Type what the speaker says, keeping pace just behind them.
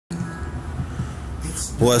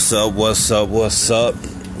What's up, what's up, what's up?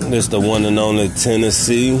 This the one and only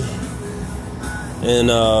Tennessee. And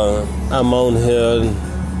I'm on here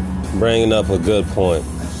bringing up a good point.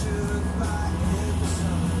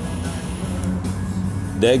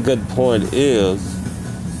 That good point is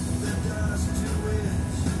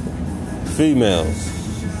females.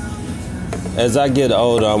 As I get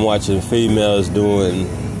older, I'm watching females doing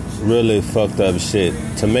really fucked up shit.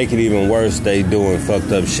 To make it even worse, they doing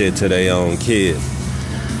fucked up shit to their own kids.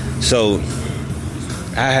 So,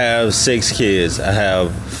 I have 6 kids. I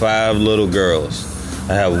have 5 little girls.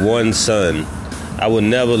 I have 1 son. I would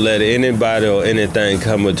never let anybody or anything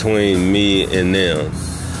come between me and them.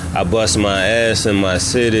 I bust my ass in my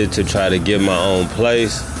city to try to get my own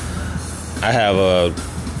place. I have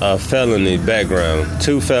a felony background,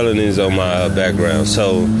 2 felonies on my background.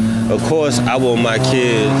 So, of course, I want my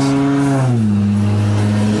kids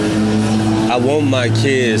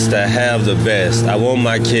to have the best. I want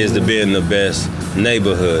my kids to be in the best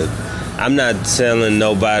neighborhood. I'm not telling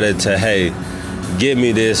nobody to, hey, give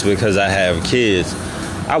me this because I have kids.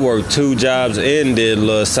 I worked 2 jobs and did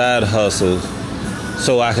little side hustles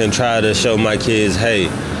so I can try to show my kids, hey,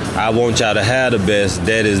 I want y'all to have the best.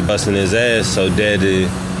 Daddy's busting his ass so daddy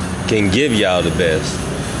can give y'all the best.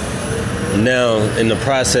 Now, in the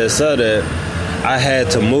process of that, I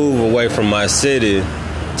had to move away from my city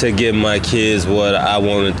to give my kids what I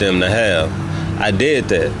wanted them to have. I did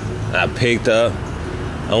that. I picked up.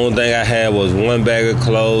 The only thing I had was 1 bag of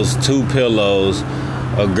clothes, 2 pillows,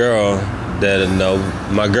 a girl that I know,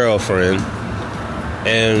 my girlfriend,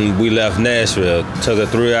 and we left Nashville. Took a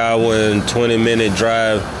 3-hour and 20-minute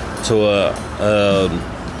drive to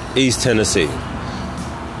East Tennessee.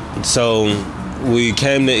 So we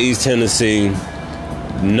came to East Tennessee,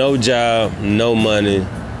 no job, no money.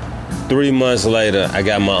 3 months later, I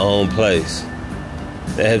got my own place.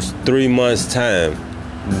 That's 3 months' time.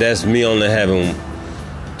 That's me only having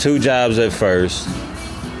 2 jobs at first.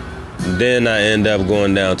 Then I end up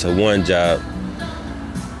going down to 1 job.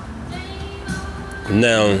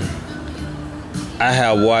 Now, I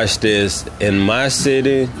have watched this in my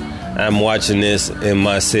city. I'm watching this in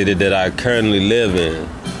my city that I currently live in.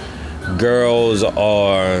 Girls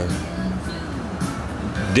are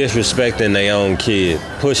disrespecting their own kid,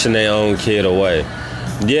 pushing their own kid away.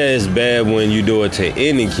 Yeah, it's bad when you do it to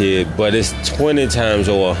any kid, but it's 20 times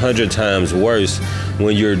or 100 times worse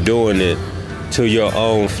when you're doing it to your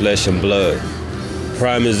own flesh and blood.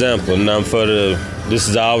 Prime example, this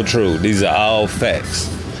is all true. These are all facts.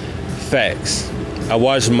 Facts. I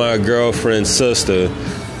watched my girlfriend's sister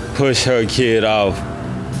push her kid off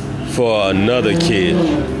for another kid.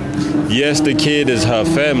 Yes, the kid is her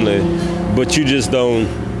family, but you just don't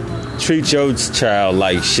treat your child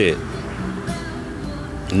like shit.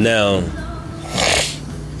 Now,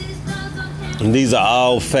 these are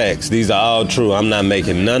all facts. These are all true. I'm not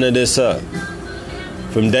making none of this up.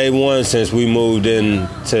 From day one, since we moved into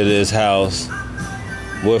this house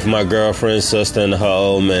with my girlfriend's sister and her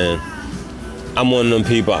old man, I'm one of them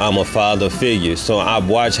people, I'm a father figure. So I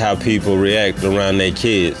watch how people react around their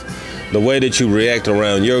kids. The way that you react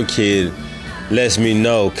around your kid lets me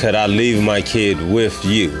know, could I leave my kid with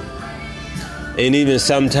you? And even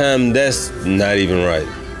sometimes that's not even right.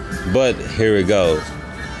 But here it goes.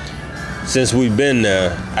 Since we've been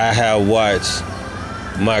there, I have watched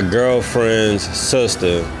my girlfriend's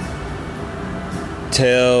sister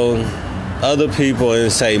tell other people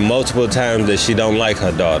and say multiple times that she don't like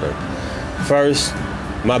her daughter. First,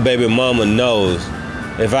 my baby mama knows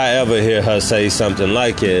if I ever hear her say something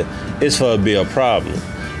like it, it's for it to be a problem.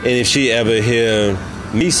 And if she ever hear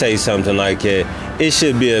me say something like it, it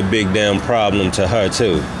should be a big damn problem to her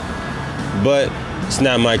too. But it's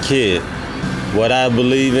not my kid. What I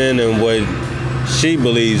believe in and what she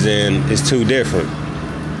believes in is 2 different.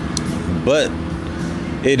 But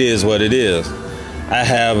it is what it is. I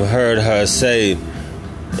have heard her say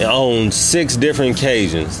on 6 different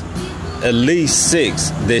occasions, at least 6,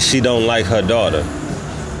 that she don't like her daughter.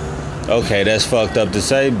 Okay, that's fucked up to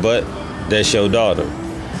say, but that's your daughter.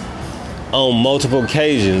 On multiple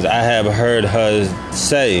occasions, I have heard her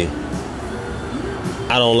say,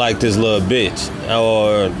 I don't like this little bitch,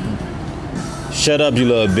 or shut up, you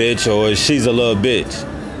little bitch, or she's a little bitch.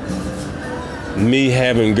 Me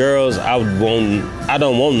having girls, I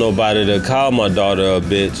don't want nobody to call my daughter a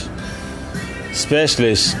bitch,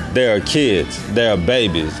 especially they are kids, they are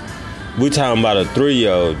babies. We talking about a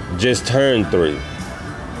 3-year-old, just turned 3.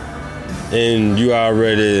 And you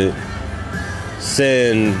already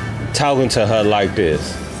talking to her like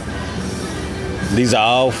this. These are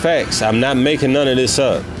all facts. I'm not making none of this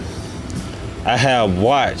up. I have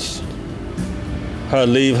watched her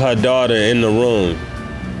leave her daughter in the room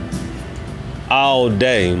all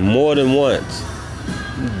day, more than once.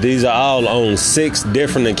 These are all on 6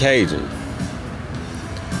 different occasions.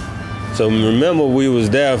 So remember, we've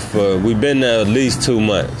been there at least 2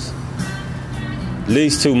 months. At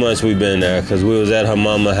least 2 months we've been there, because we was at her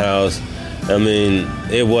mama's house. I mean,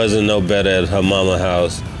 it wasn't no better at her mama's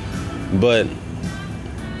house. But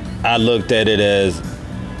I looked at it as,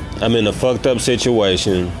 I'm in a fucked up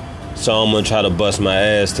situation, so I'm gonna try to bust my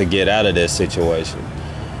ass to get out of that situation.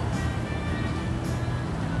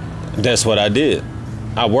 That's what I did.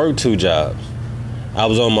 I worked 2 jobs. I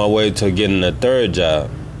was on my way to getting a 3rd job.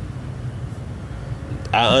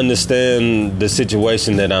 I understand the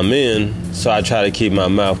situation that I'm in, so I try to keep my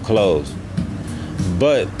mouth closed.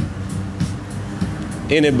 But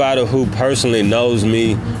anybody who personally knows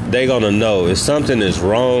me, they gonna know if something is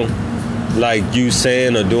wrong, like you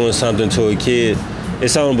saying or doing something to a kid,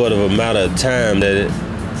 it's only but of a matter of time that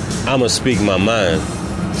I'ma speak my mind,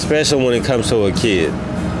 especially when it comes to a kid.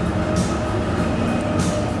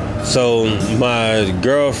 So my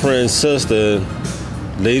girlfriend's sister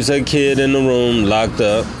leaves her kid in the room locked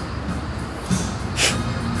up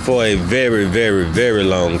for a very, very, very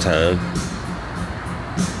long time.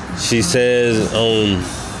 She says on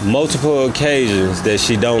multiple occasions that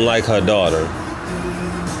she don't like her daughter.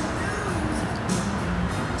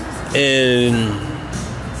 And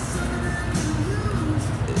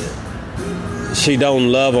she don't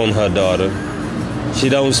love on her daughter. She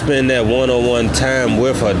don't spend that one-on-one time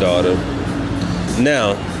with her daughter.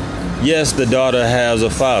 Now, yes, the daughter has a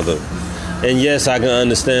father. And yes, I can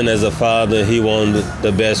understand as a father, he wants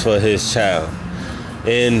the best for his child.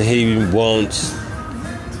 And he wants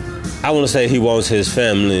his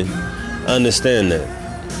family. Understand that.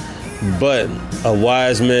 But a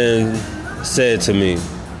wise man said to me,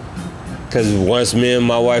 because once me and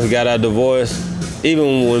my wife got our divorce,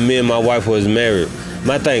 even when me and my wife was married,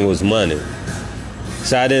 my thing was money.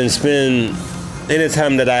 So I didn't spend any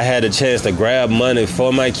time that I had a chance to grab money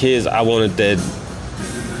for my kids. I wanted that.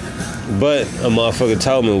 But a motherfucker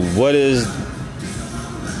told me what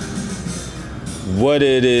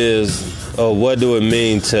it is, or what do it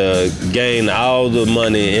mean to gain all the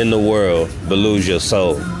money in the world but lose your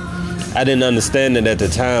soul. I didn't understand it at the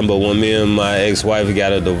time, but when me and my ex-wife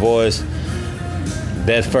got a divorce,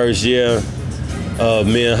 that first year of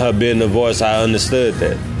me and her being divorced, I understood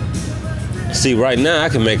that. See, right now I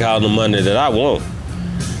can make all the money that I want.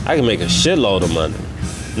 I can make a shitload of money.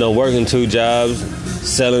 Working 2 jobs,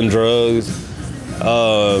 selling drugs,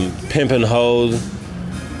 pimping hoes.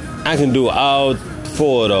 I can do all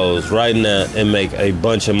 4 of those right now and make a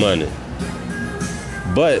bunch of money.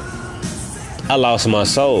 But I lost my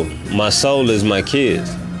soul. My soul is my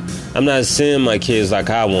kids. I'm not seeing my kids like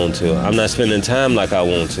I want to. I'm not spending time like I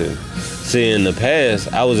want to. See, in the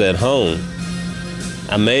past, I was at home.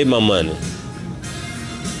 I made my money.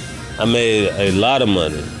 I made a lot of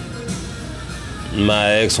money.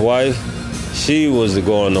 My ex-wife, she was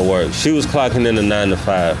going to work. She was clocking in a 9 to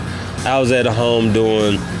 5. I was at home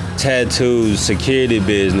doing tattoos, security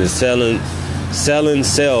business, selling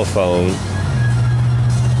cell phones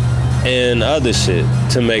and other shit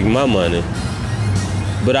to make my money.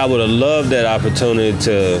 But I would have loved that opportunity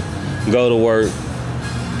to go to work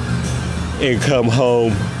and come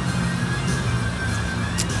home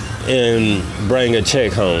and bring a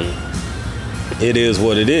check home. It is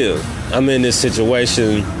what it is. I'm in this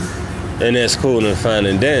situation, and that's cool and fine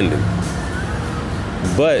and dandy.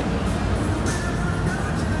 But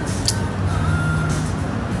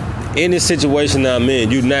any situation I'm in,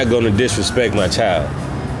 you're not going to disrespect my child.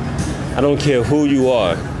 I don't care who you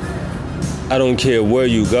are. I don't care where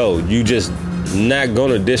you go. You just not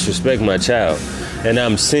going to disrespect my child. And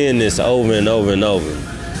I'm seeing this over and over and over.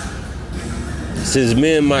 Since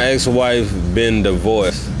me and my ex-wife been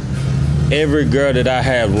divorced, every girl that I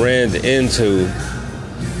have ran into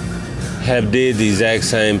have did the exact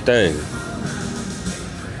same thing.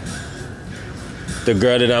 The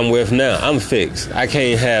girl that I'm with now, I'm fixed. I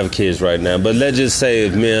can't have kids right now. But let's just say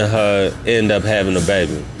if me and her end up having a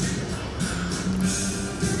baby.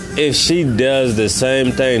 If she does the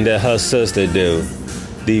same thing that her sister do,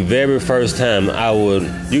 the very first time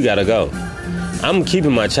you gotta go. I'm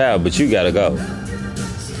keeping my child, but you gotta go.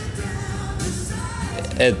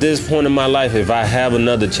 At this point in my life, if I have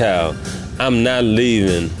another child, I'm not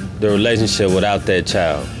leaving the relationship without that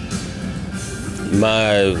child.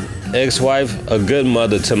 My ex-wife, a good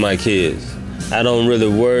mother to my kids. I don't really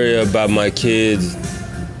worry about my kids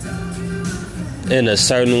in a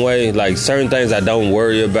certain way. Like certain things I don't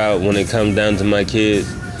worry about when it comes down to my kids.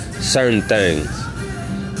 Certain things.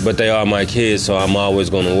 But they are my kids, so I'm always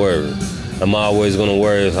going to worry. I'm always going to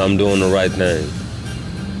worry if I'm doing the right thing.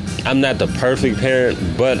 I'm not the perfect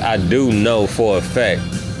parent, but I do know for a fact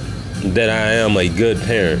that I am a good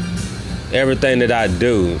parent. Everything that I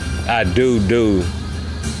do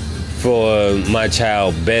for my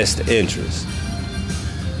child's best interest.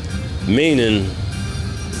 Meaning,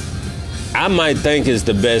 I might think it's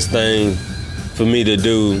the best thing for me to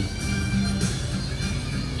do.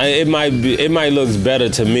 It might look better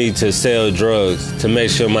to me to sell drugs to make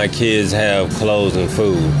sure my kids have clothes and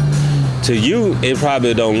food. To you, it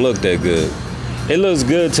probably don't look that good. It looks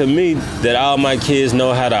good to me that all my kids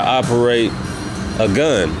know how to operate a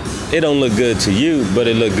gun. It don't look good to you, but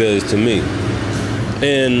it look good to me.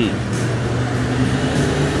 And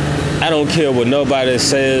I don't care what nobody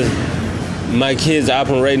says. My kids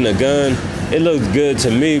operating a gun, it looks good to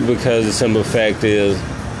me because the simple fact is,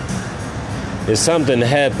 if something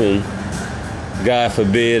happened, God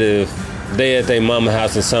forbid, if they at their mama's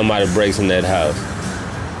house and somebody breaks in that house,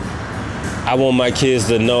 I want my kids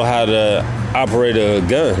to know how to operate a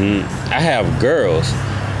gun. I have girls.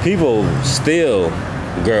 People steal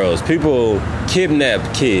girls. People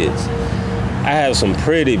kidnap kids. I have some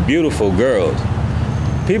pretty, beautiful girls.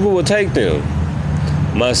 People will take them.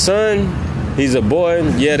 My son, he's a boy.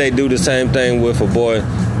 Yeah, they do the same thing with a boy,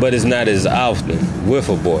 but it's not as often with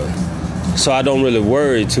a boy. So I don't really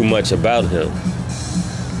worry too much about him.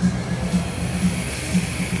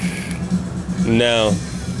 Now,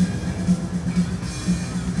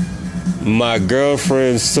 my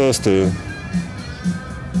girlfriend's sister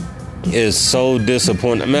is so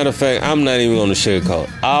disappointed. Matter of fact, I'm not even going to sugarcoat.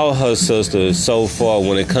 All her sisters so far,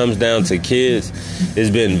 when it comes down to kids, it's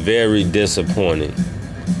been very disappointing.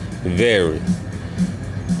 Very.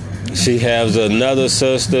 She has another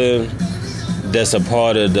sister that's a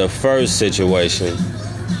part of the first situation.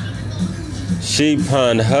 She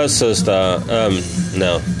pawned her sister.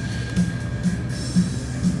 No.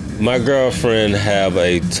 My girlfriend have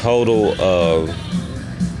a total of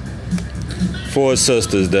 4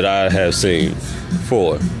 sisters that I have seen.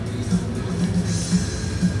 4.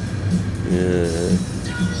 Yeah.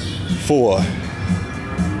 4.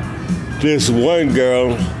 This one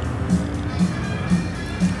girl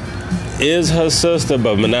is her sister,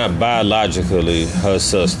 but not biologically her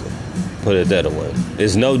sister. Put it that way.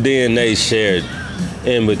 There's no DNA shared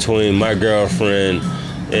in between my girlfriend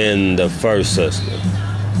and the first sister.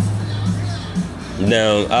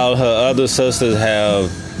 Now, all her other sisters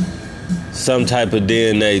have some type of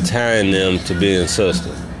DNA tying them to being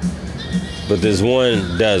sister. But this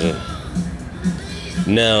one doesn't.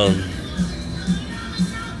 Now,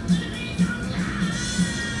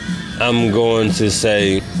 I'm going to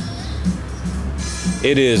say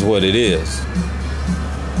it is what it is.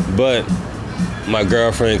 But my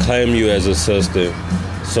girlfriend claimed you as a sister,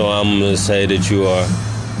 so I'm going to say that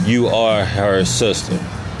you are her sister.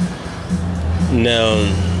 Now,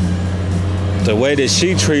 the way that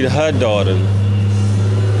she treated her daughter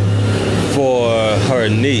for her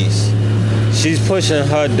niece, she's pushing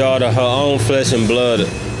her daughter, her own flesh and blood,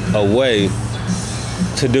 away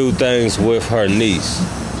to do things with her niece.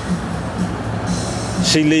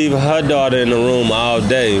 She leave her daughter in the room all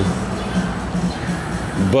day,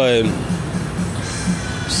 but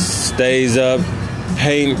stays up,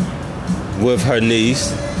 paint with her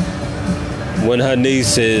niece. When her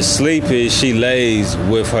niece is sleepy, she lays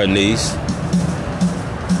with her niece.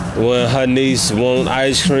 When her niece wants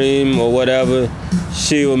ice cream or whatever,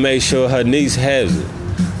 she will make sure her niece has it.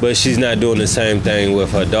 But she's not doing the same thing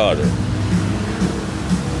with her daughter.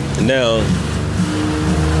 Now,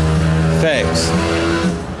 facts.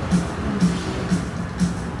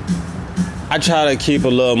 I try to keep a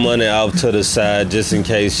little money off to the side just in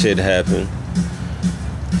case shit happen.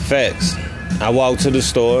 Facts. I walked to the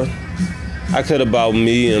store. I could have bought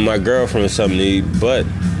me and my girlfriend something to eat, but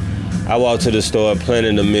I walked to the store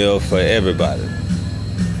planning a meal for everybody.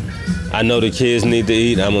 I know the kids need to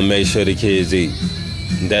eat. I'm going to make sure the kids eat.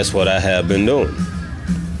 That's what I have been doing.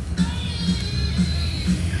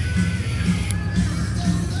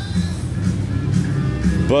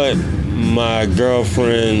 But my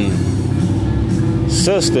girlfriend's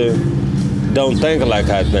sister don't think like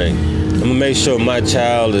I think. I'm going to make sure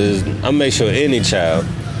make sure any child.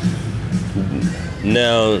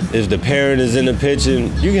 Now, if the parent is in the picture,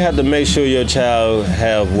 you have to make sure your child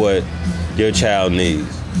have what your child needs.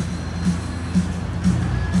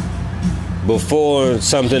 Before,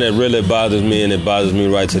 something that really bothers me, and it bothers me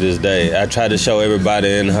right to this day, I try to show everybody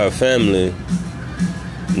in her family,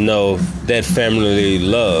 that family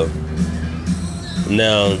love.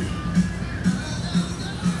 Now,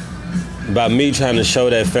 by me trying to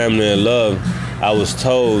show that family love, I was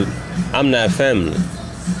told I'm not family.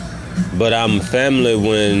 But I'm family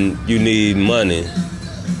when you need money,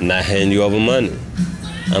 not hand you over money.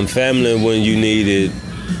 I'm family when you needed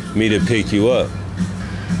me to pick you up.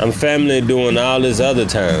 I'm family doing all this other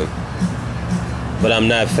time. But I'm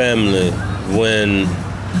not family when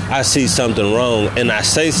I see something wrong and I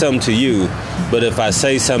say something to you, but if I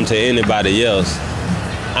say something to anybody else,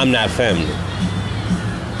 I'm not family.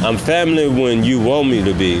 I'm family when you want me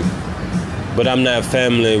to be, but I'm not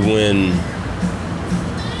family when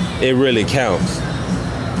it really counts.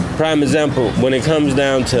 Prime example, when it comes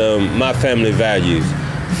down to my family values,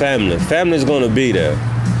 family is going to be there.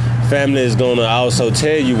 Family is going to also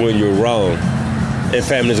tell you when you're wrong, and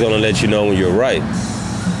family is going to let you know when you're right.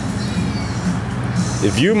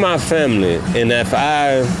 If you're my family, and if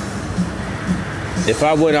I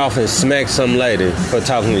went off and smacked some lady for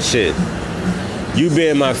talking shit, you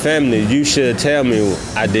being my family, you should tell me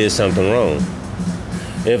I did something wrong.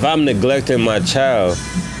 If I'm neglecting my child,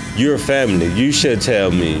 you're family, you should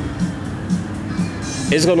tell me.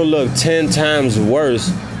 It's gonna look 10 times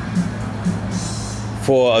worse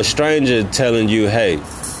for a stranger telling you, hey,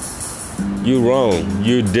 you wrong,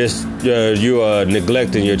 you are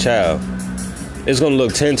neglecting your child. It's gonna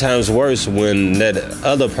look 10 times worse when that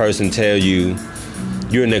other person tell you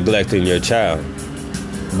you're neglecting your child.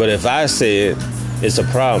 But if I say it, it's a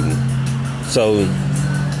problem. So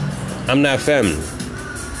I'm not family.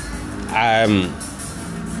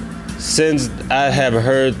 Since I have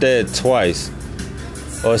heard that twice,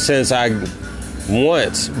 or since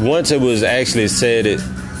once it was actually said it,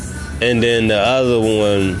 and then the other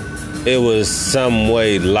one, it was some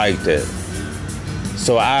way like that.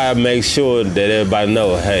 So I make sure that everybody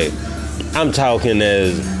know, hey, I'm talking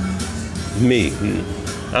as me.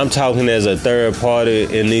 I'm talking as a third party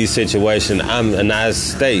in these situations. I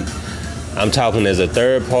state, I'm talking as a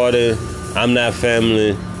third party. I'm not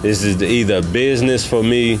family. This is either business for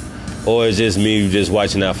me or it's just me just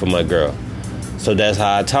watching out for my girl. So that's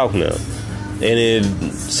how I talk now. Any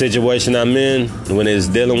situation I'm in, when it's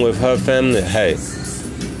dealing with her family, hey,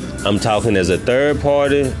 I'm talking as a third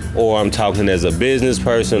party, or I'm talking as a business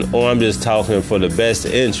person, or I'm just talking for the best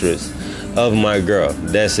interest of my girl.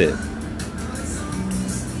 That's it.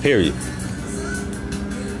 Period.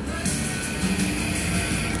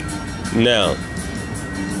 Now,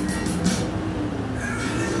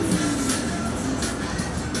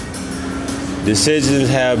 decisions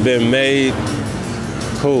have been made.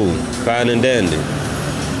 Cool, fine and dandy.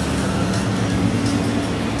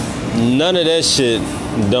 None of that shit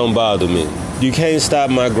don't bother me. You can't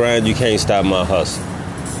stop my grind, you can't stop my hustle.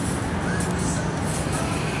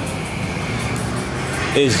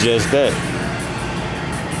 It's just that.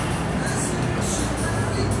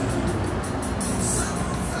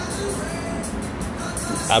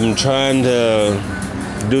 I'm trying to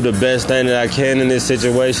do the best thing that I can in this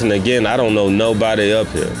situation. Again, I don't know nobody up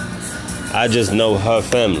here. I just know her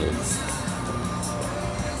family.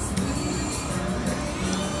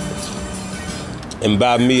 And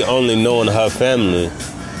by me only knowing her family,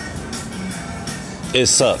 it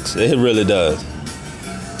sucks. It really does.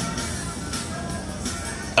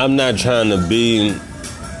 I'm not trying to be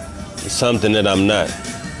something that I'm not.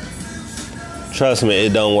 Trust me,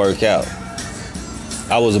 it don't work out.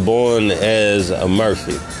 I was born as a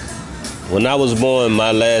Murphy. When I was born,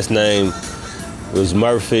 my last name was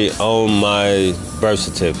Murphy on my birth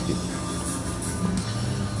certificate.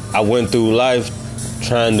 I went through life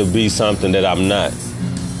trying to be something that I'm not.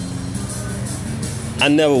 I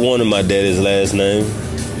never wanted my daddy's last name.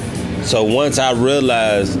 So once I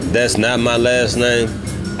realized that's not my last name,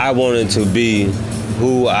 I wanted to be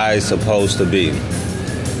who I supposed to be.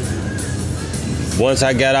 Once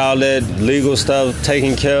I got all that legal stuff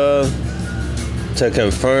taken care of to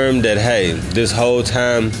confirm that, hey, this whole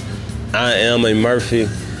time I am a Murphy,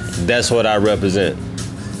 that's what I represent.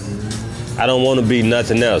 I don't want to be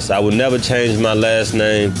nothing else. I would never change my last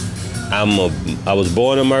name. I was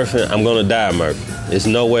born a Murphy, I'm going to die a Murphy. There's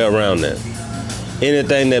no way around that.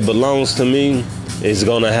 Anything that belongs to me is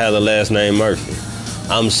going to have the last name Murphy.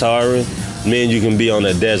 I'm sorry. Me and you can be on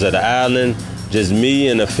a desert island, just me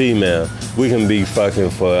and a female. We can be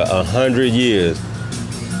fucking for 100 years.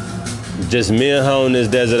 Just me and her on this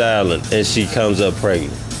desert island, and she comes up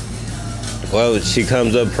pregnant. Well, she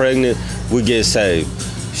comes up pregnant, we get saved.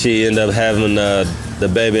 She end up having the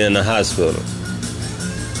baby in the hospital.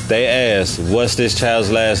 They ask, what's this child's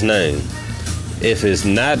last name? If it's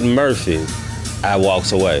not Murphy, I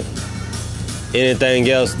walks away. Anything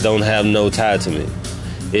else don't have no tie to me.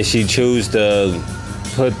 If she choose to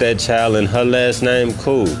put that child in her last name,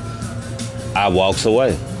 cool. I walks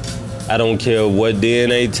away. I don't care what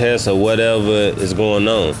DNA test or whatever is going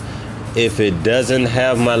on. If it doesn't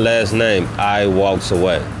have my last name, I walks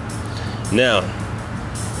away. Now,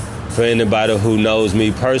 for anybody who knows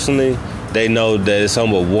me personally, they know that it's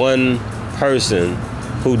only one person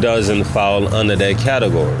who doesn't fall under that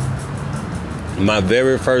category. My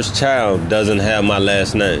very first child doesn't have my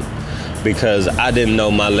last name because I didn't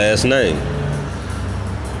know my last name.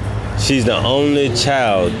 She's the only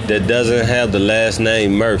child that doesn't have the last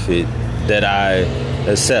name Murphy that I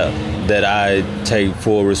accept, that I take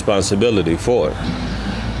full responsibility for.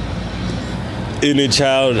 Any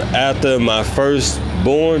child after my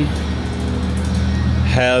firstborn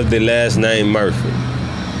have the last name Murphy.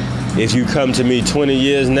 If you come to me 20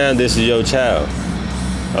 years now, this is your child.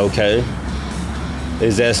 Okay?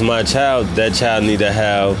 If that's my child, that child need to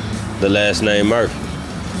have the last name Murphy.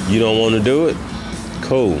 You don't want to do it?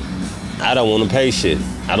 Cool. I don't want to pay shit.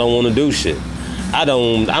 I don't want to do shit.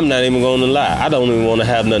 I'm not even going to lie. I don't even want to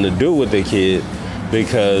have nothing to do with the kid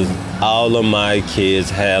because all of my kids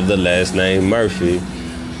have the last name Murphy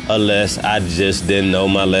unless I just didn't know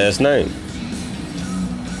my last name.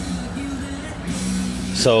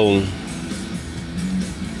 So,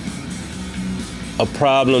 a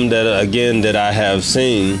problem that I have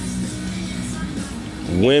seen,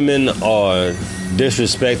 women are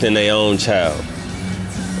disrespecting their own child.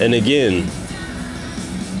 And again,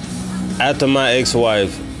 after my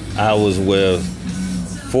ex-wife, I was with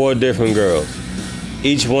 4 different girls.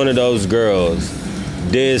 Each one of those girls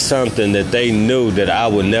did something that they knew that I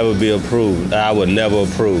would never be approved. I would never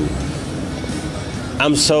approve.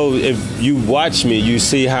 If you watch me, you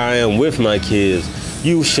see how I am with my kids,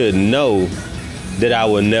 you should know that I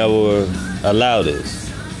would never allow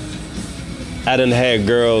this. I done had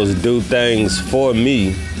girls do things for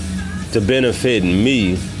me to benefit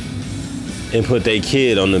me and put their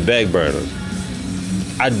kid on the back burner.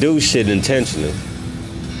 I do shit intentionally.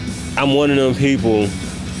 I'm one of them people,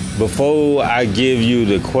 before I give you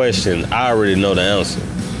the question, I already know the answer.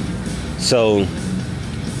 So,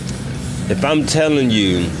 if I'm telling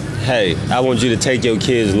you, hey, I want you to take your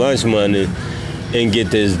kid's lunch money and get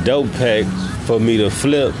this dope pack for me to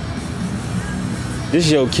flip, this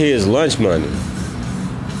is your kid's lunch money.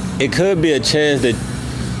 It could be a chance that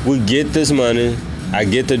we get this money, I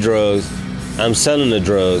get the drugs, I'm selling the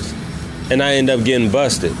drugs, and I end up getting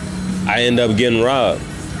busted. I end up getting robbed,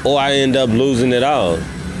 or I end up losing it all.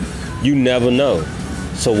 You never know.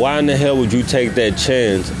 So why in the hell would you take that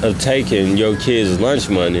chance of taking your kid's lunch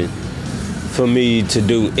money for me to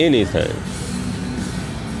do anything?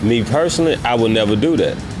 Me personally, I would never do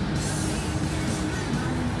that.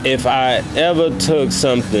 If I ever took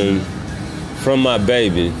something from my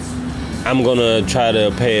baby, I'm gonna try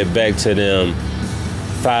to pay it back to them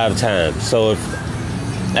 5 times. So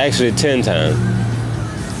 10 times.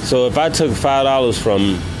 So if I took $5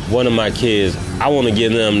 from one of my kids, I want to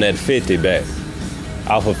give them that 50 back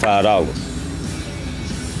off of $5.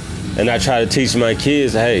 And I try to teach my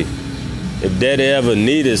kids, hey, if daddy ever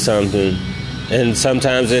needed something, and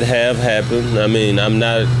sometimes it have happened. I mean, I'm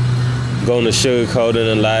not going to sugarcoat it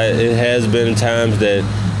and lie. It has been times that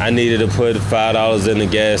I needed to put $5 in the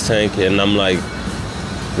gas tank, and I'm like,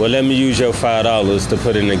 well, let me use your $5 to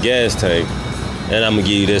put in the gas tank, and I'm going to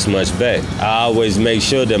give you this much back. I always make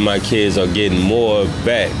sure that my kids are getting more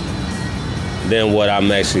back than what I'm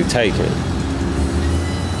actually taking.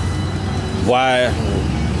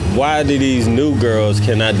 Why do these new girls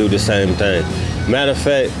cannot do the same thing? Matter of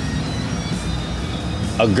fact,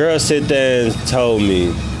 a girl sit there and told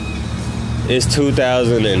me, it's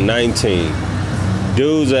 2019.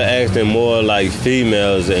 Dudes are acting more like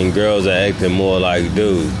females and girls are acting more like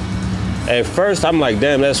dudes. At first, I'm like,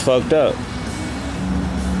 damn, that's fucked up.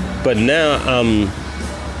 But now I'm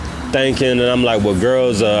thinking, and I'm like, well,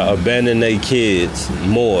 girls are abandoning their kids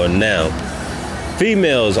more now.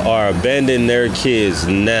 Females are abandoning their kids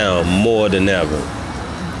now more than ever.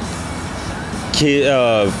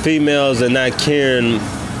 Females are not caring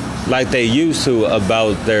like they used to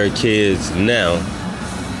about their kids now.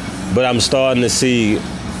 But I'm starting to see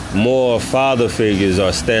more father figures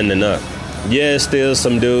are standing up. Yeah, still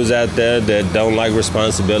some dudes out there that don't like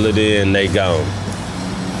responsibility and they gone.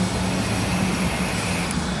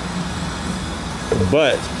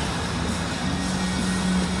 But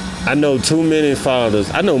I know too many fathers.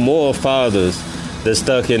 I know more fathers that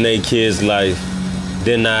stuck in their kids' life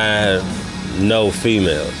than I know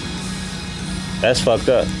females. That's fucked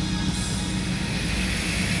up.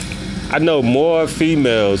 I know more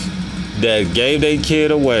females that gave their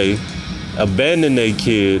kid away, abandoned their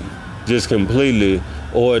kid just completely,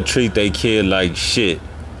 or treat their kid like shit.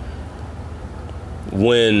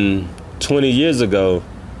 When 20 years ago,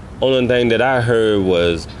 only thing that I heard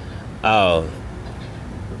was, oh,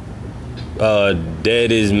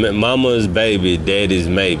 Daddy's mama's baby, daddy's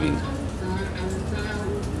maybe.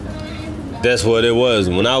 That's what it was.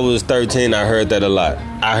 When I was 13, I heard that a lot.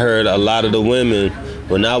 I heard a lot of the women,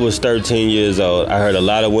 when I was 13 years old, I heard a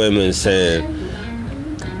lot of women saying,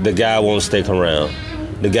 the guy won't stick around.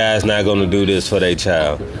 The guy's not going to do this for their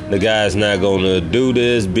child. The guy's not going to do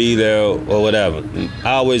this, be there, or whatever.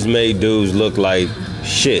 I always made dudes look like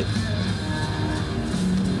shit.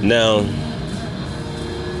 Now,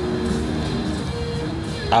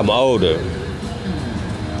 I'm older.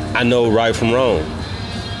 I know right from wrong.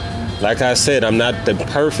 Like I said, I'm not the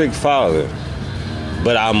perfect father,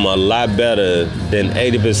 but I'm a lot better than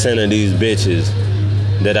 80% of these bitches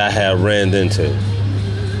that I have ran into.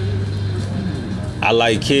 I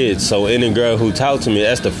like kids, so any girl who talks to me,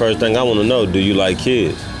 that's the first thing I want to know. Do you like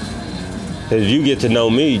kids? If you get to know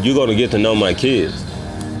me, you're going to get to know my kids.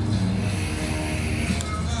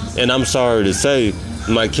 And I'm sorry to say,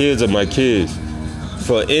 my kids are my kids.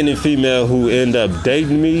 For any female who end up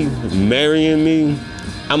dating me, marrying me,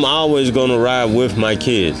 I'm always going to ride with my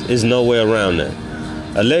kids. There's no way around that.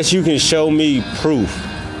 Unless you can show me proof,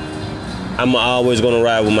 I'm always going to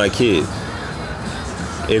ride with my kids.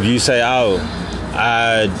 If you say, oh,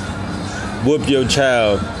 I whoop your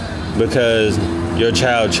child because your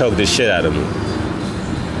child choked the shit out of me.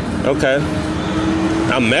 Okay.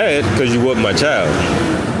 I'm mad because you whooped my child.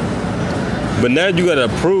 But now you got to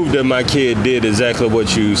prove that my kid did exactly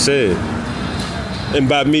what you said. And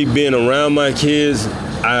by me being around my kids,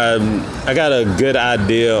 I got a good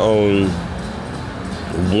idea on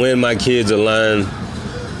when my kids are lying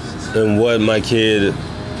and what my kid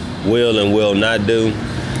will and will not do.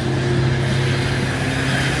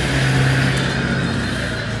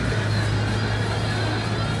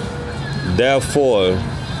 Therefore,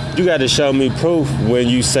 you got to show me proof when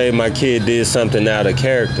you say my kid did something out of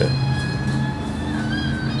character.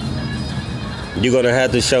 You're going to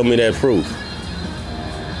have to show me that proof.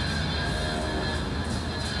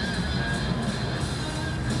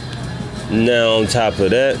 Now, on top of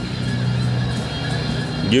that,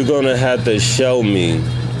 you're going to have to show me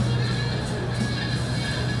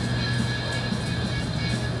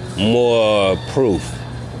more proof.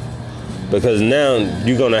 Because now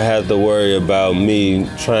you're going to have to worry about me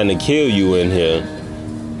trying to kill you in here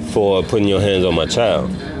for putting your hands on my child.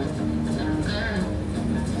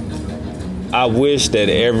 I wish that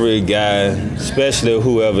every guy, especially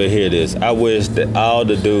whoever hear this, I wish that all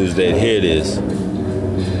the dudes that hear this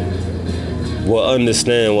will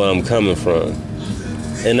understand where I'm coming from.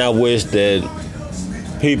 And I wish that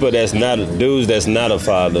people dudes that's not a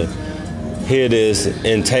father, hear this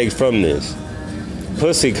and take from this.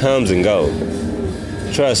 Pussy comes and goes.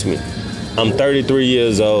 Trust me. I'm 33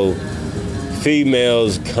 years old.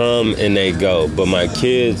 Females come and they go. But my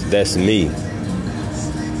kids, that's me.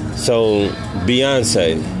 So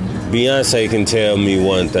Beyonce can tell me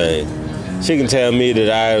one thing. She can tell me that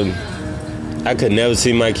I could never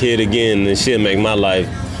see my kid again, and she'll make my life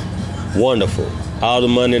wonderful. All the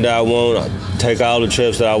money that I want, I take all the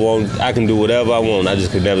trips that I want, I can do whatever I want. I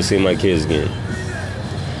just could never see my kids again.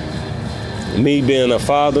 Me being a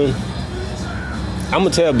father, I'm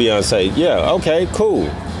going to tell Beyonce, yeah, okay, cool.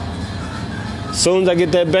 Soon as I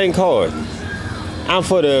get that bank card, I'm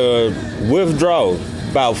for the withdraw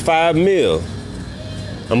about $5 million.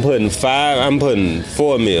 I'm putting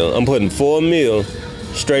 $4 million. I'm putting $4 million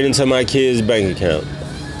straight into my kid's bank account.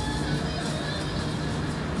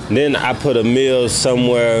 Then I put $1 million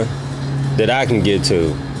somewhere that I can get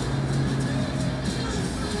to.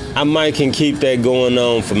 I might can keep that going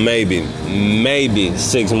on for maybe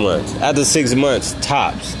 6 months. After 6 months,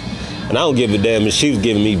 tops. And I don't give a damn if she was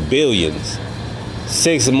giving me billions.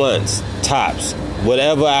 6 months, tops.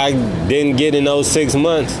 Whatever I didn't get in those 6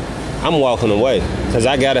 months, I'm walking away. Because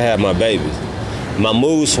I got to have my babies. My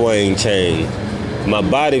mood swing changed. My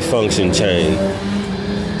body function changed.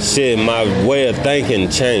 Shit, my way of thinking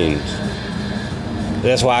changed.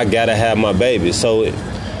 That's why I got to have my babies. So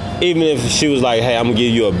even if she was like, hey, I'm going to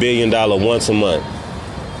give you $1 billion once a month.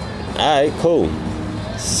 All right, cool.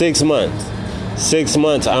 6 months. 6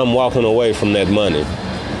 months, I'm walking away from that money.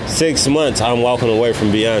 6 months, I'm walking away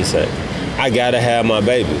from Beyonce. I got to have my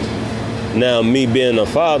babies. Now, me being a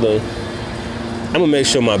father, I'm going to make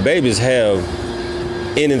sure my babies have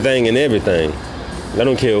anything and everything. I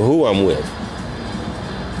don't care who I'm with.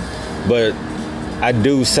 But I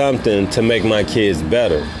do something to make my kids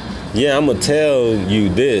better. Yeah, I'm going to tell you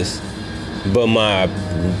this, but my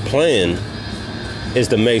plan is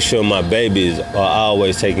to make sure my babies are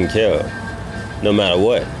always taken care of, no matter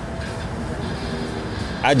what.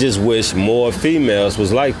 I just wish more females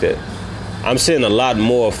was like that. I'm seeing a lot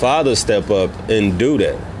more fathers step up and do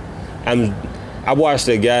that. I watched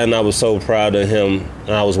that guy and I was so proud of him.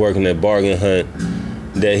 And I was working at Bargain Hunt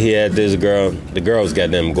that he had this girl. The girl was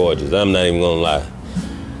goddamn gorgeous. I'm not even gonna lie.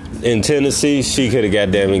 In Tennessee, she could have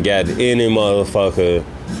goddamn got any motherfucker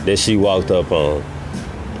that she walked up on.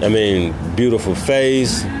 I mean, beautiful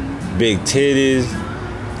face, big titties,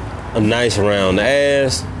 a nice round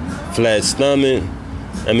ass, flat stomach.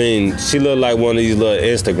 I mean, she looked like one of these little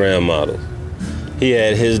Instagram models. He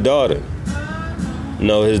had his daughter. You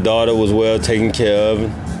know, his daughter was well taken care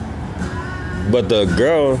of. But the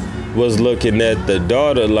girl was looking at the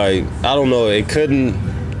daughter like, I don't know,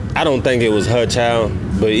 I don't think it was her child,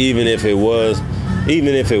 but even if it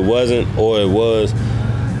wasn't, or it was,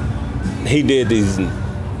 he did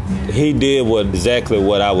exactly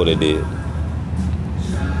what I would have did.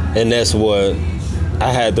 And that's what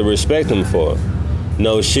I had to respect him for.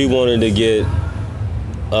 No, she wanted to get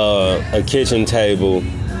a kitchen table,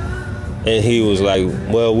 and he was like,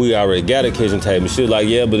 well, we already got a kitchen table. She was like,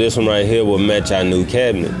 yeah, but this one right here will match our new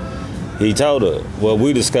cabinet. He told her, well,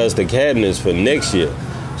 we discussed the cabinets for next year.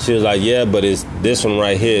 She was like, yeah, but this one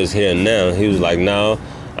right here is here now. He was like, no,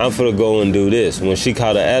 I'm finna go and do this. When she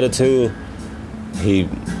caught an attitude, he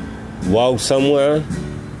walked somewhere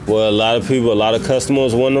where a lot of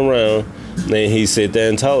customers weren't around, and he sit there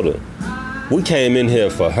and told her, we came in here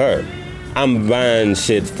for her. I'm buying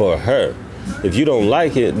shit for her. If you don't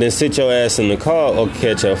like it, then sit your ass in the car or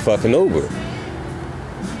catch a fucking Uber.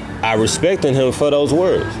 I respected him for those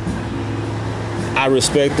words. I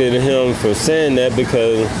respected him for saying that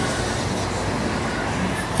because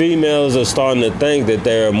females are starting to think that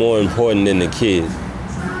they're more important than the kid.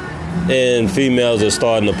 And females are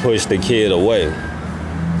starting to push the kid away.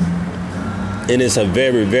 And it's a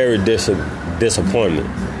very, very disappointment.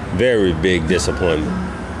 Very big disappointment.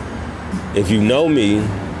 If you know me,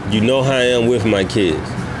 you know how I am with my kids.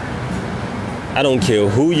 I don't care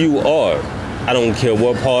who you are. I don't care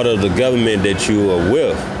what part of the government that you are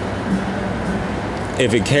with.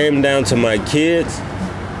 If it came down to my kids,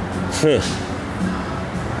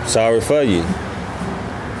 sorry for you.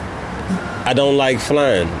 I don't like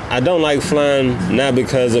flying. I don't like flying not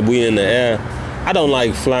because we in the air. I don't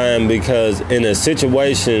like flying because in a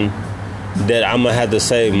situation that I'm going to have to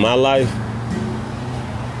save my life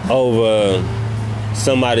over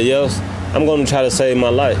somebody else, I'm going to try to save my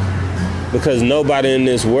life. Because nobody in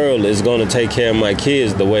this world is going to take care of my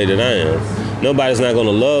kids the way that I am. Nobody's not going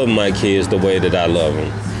to love my kids the way that I love them.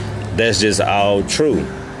 That's just all true.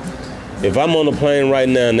 If I'm on a plane right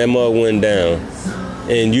now and that mug went down,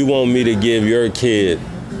 and you want me to give your kid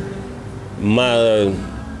my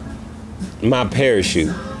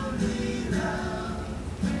parachute,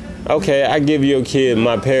 okay, I give your kid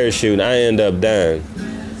my parachute, I end up dying.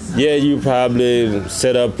 Yeah, you probably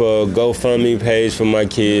set up a GoFundMe page for my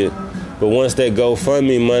kid, but once that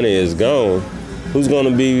GoFundMe money is gone, who's going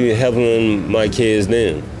to be helping my kids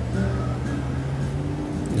then?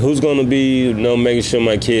 Who's going to be, making sure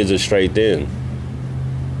my kids are straight then?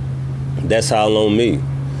 That's all on me.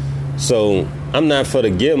 So I'm not for to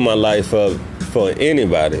give my life up for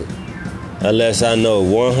anybody unless I know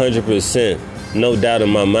 100%, no doubt in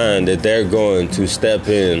my mind, that they're going to step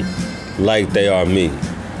in like they are me.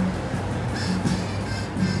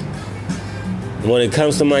 When it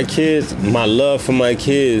comes to my kids, my love for my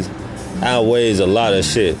kids outweighs a lot of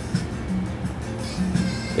shit.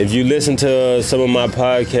 If you listen to some of my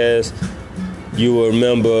podcasts, you will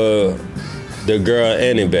remember the girl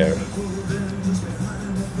Annie Bear.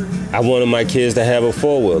 I wanted my kids to have a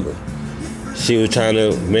four-wheeler. She was trying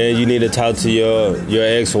to, man, you need to talk to your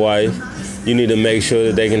ex-wife. You need to make sure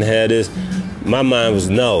that they can have this. My mind was,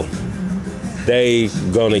 no, they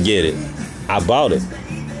gonna get it. I bought it.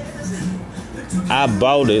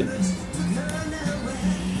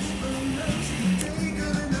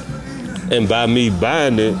 And by me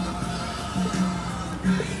buying it,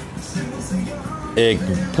 it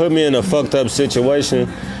put me in a fucked up situation,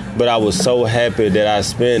 but I was so happy that I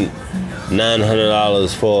spent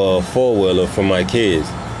 $900 for a four-wheeler for my kids.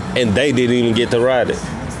 And they didn't even get to ride it.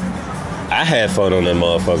 I had fun on that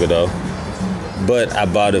motherfucker though. But I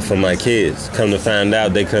bought it for my kids. Come to find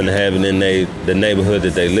out they couldn't have it in the neighborhood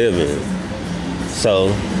that they live in.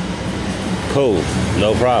 So, cool,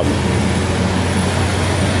 no problem.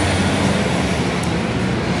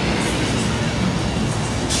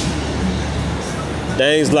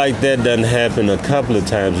 Things like that doesn't happen a couple of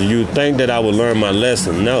times. You think that I would learn my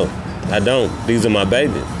lesson. No, I don't. These are my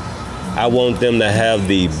babies. I want them to have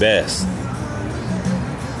the best.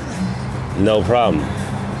 No problem.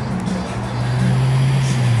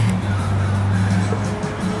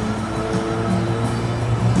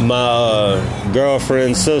 My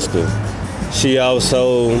girlfriend's sister, she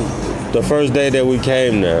also The first day that we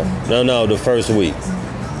came there, the first week.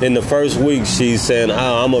 In the first week, she's saying,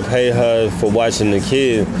 I'm going to pay her for watching the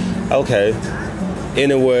kid. Okay.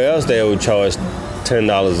 Anywhere else, they would charge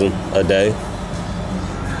 $10 a day.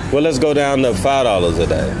 Well, let's go down to $5 a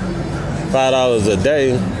day. $5 a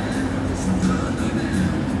day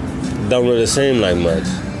don't really seem like much.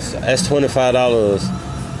 That's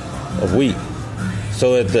 $25 a week.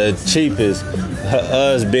 So at the cheapest,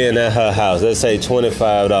 us being at her house, let's say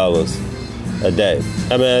 $25 a day.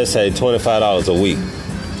 Let's say $25 a week.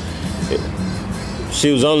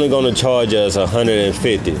 She was only going to charge us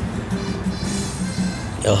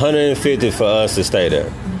 $150 for us to stay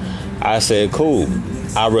there. I said, cool.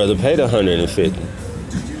 I'd rather pay the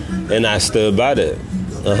 $150. And I stood by that.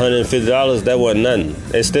 $150, that wasn't nothing.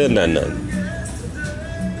 It's still not nothing.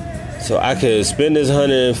 So I could spend this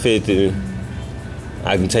 $150.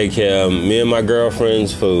 I can take care of me and my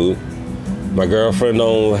girlfriend's food. My girlfriend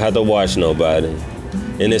don't have to watch nobody.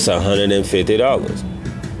 And it's $150.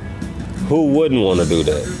 Who wouldn't want to do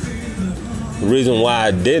that? The reason why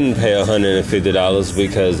I didn't pay $150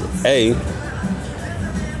 because A,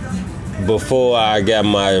 before I got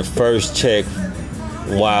my first check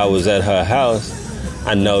while I was at her house,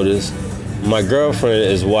 I noticed my girlfriend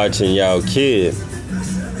is watching y'all kid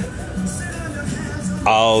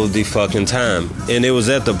all the fucking time. And it was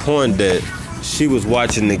at the point that she was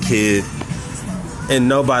watching the kid and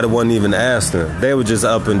nobody wouldn't even ask her. They would just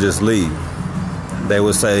up and just leave. They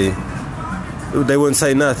wouldn't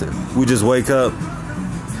say nothing. We just wake up,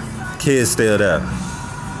 kid's still there.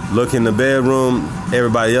 Look in the bedroom,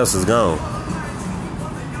 everybody else is gone.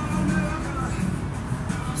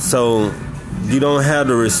 So you don't have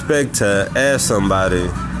the respect to ask somebody.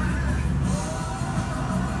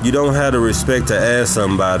 You don't have the respect to ask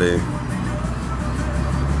somebody,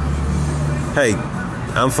 hey,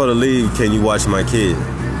 I'm for the leave, can you watch my kid?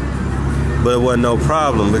 But it wasn't no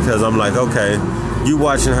problem because I'm like, okay, you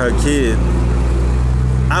watching her kid,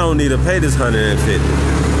 I don't need to pay this $150.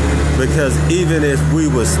 Because even if we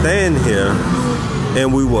was staying here,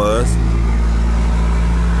 and we was,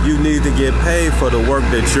 you need to get paid for the work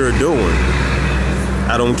that you're doing.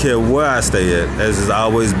 I don't care where I stay at, as has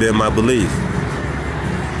always been my belief.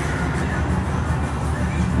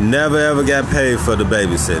 Never ever got paid for the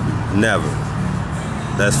babysitting. Never.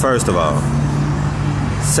 That's first of all.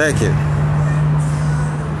 Second,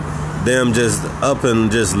 them just up and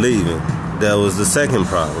just leaving. That was the second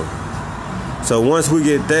problem. So once we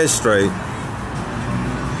get that straight,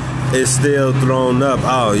 it's still thrown up.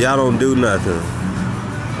 Oh, y'all don't do nothing.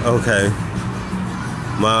 Okay.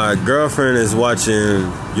 My girlfriend is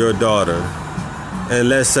watching your daughter. And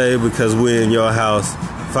let's say because we're in your house,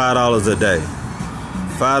 $5 a day.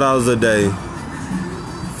 $5 a day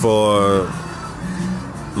for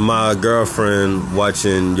my girlfriend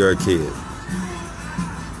watching your kid.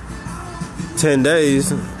 10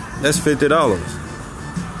 days, that's $50.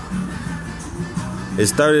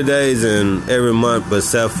 It's 30 days in every month but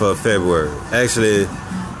except for February. Actually,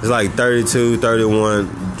 it's like 32, 31,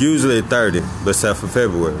 usually 30, but except for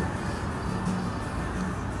February.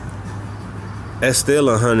 That's still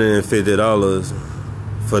 $150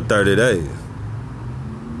 for 30 days.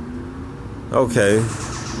 Okay.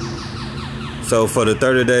 So for the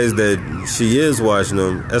 30 days that she is watching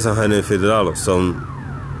them, that's $150. So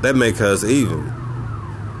that makes us even.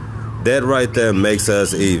 That right there makes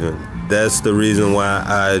us even. That's the reason why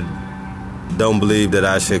I don't believe that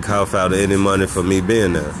I should cough out any money for me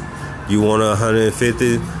being there. You want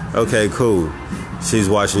 $150? Okay, cool. She's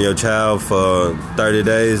watching your child for 30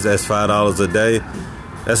 days. That's $5 a day.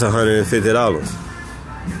 That's $150.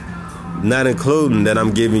 Not including that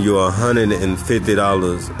I'm giving you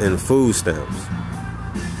 $150 in food stamps.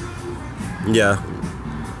 Yeah.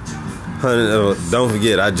 Don't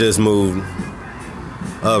forget, I just moved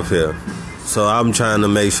up here. So I'm trying to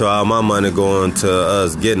make sure all my money going to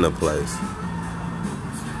us getting a place.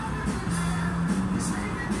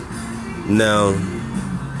 Now,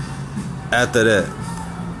 after that,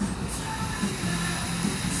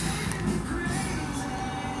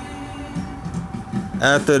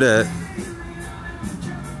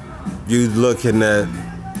 you looking at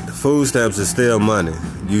food stamps is still money.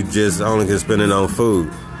 You just only can spend it on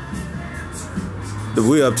food.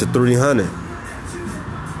 We up to $300.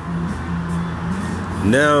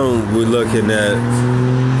 Now we're looking at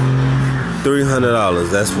 $300.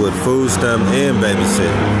 That's with food stamp and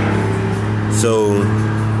babysitting. So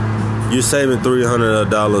you're saving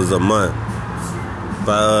 $300 a month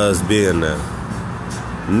by us being there.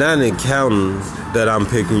 Not in counting that I'm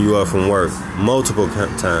picking you up from work multiple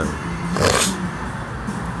times.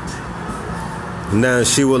 Now,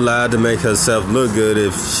 she would lie to make herself look good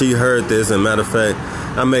if she heard this. And matter of fact,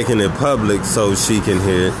 I'm making it public so she can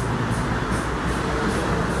hear it.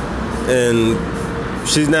 And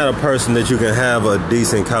she's not a person that you can have a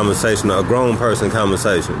decent conversation, a grown person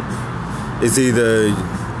conversation. It's either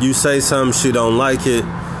you say something, she don't like it,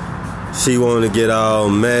 she want to get all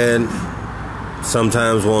mad,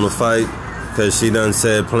 sometimes want to fight, because she done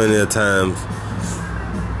said plenty of times,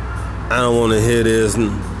 I don't want to hear this,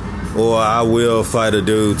 or I will fight a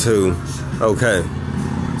dude too. Okay.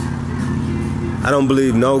 I don't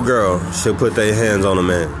believe no girl should put their hands on a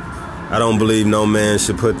man. I don't believe no man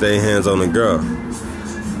should put their hands on a girl.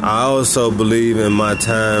 I also believe in my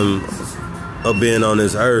time of being on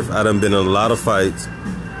this earth, I done been in a lot of fights.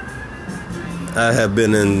 I have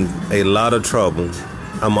been in a lot of trouble.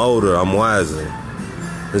 I'm older, I'm wiser.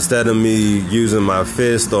 Instead of me using my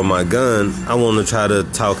fist or my gun, I want to try to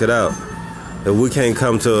talk it out. If we can't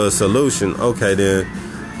come to a solution, okay, then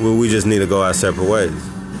we just need to go our separate ways.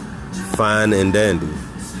 Fine and dandy.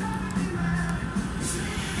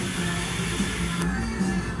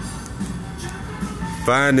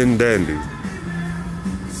 Fine and dandy.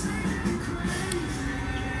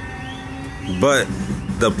 But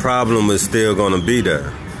the problem is still going to be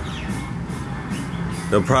there.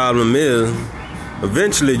 The problem is,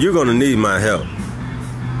 eventually you're going to need my help.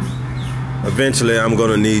 Eventually I'm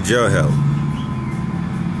going to need your help.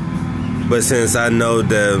 But since I know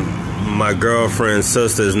that my girlfriend's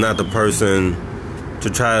sister is not the person to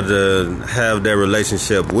try to have that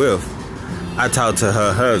relationship with, I talk to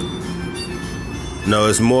her husband. No,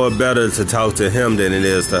 it's more better to talk to him than it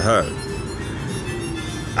is to her.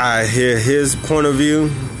 I hear his point of view.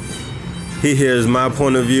 He hears my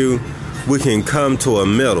point of view. We can come to a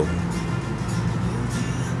middle.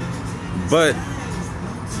 But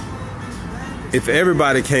if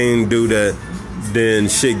everybody can't do that, then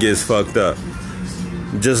shit gets fucked up.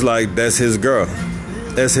 Just like that's his girl.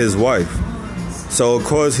 That's his wife. So of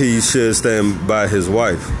course he should stand by his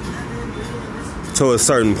wife to a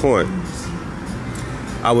certain point.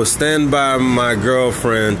 I would stand by my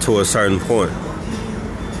girlfriend to a certain point.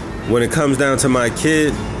 When it comes down to my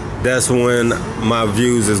kid, that's when my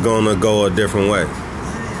views is going to go a different way.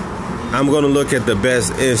 I'm going to look at the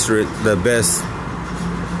best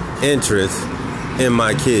interest in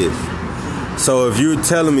my kids. So if you're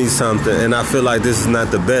telling me something and I feel like this is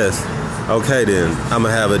not the best, okay, then I'm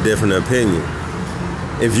going to have a different opinion.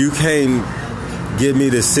 If you can't get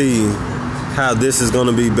me to see how this is going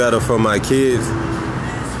to be better for my kids,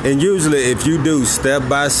 and usually if you do step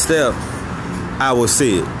by step, I will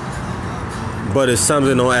see it. But if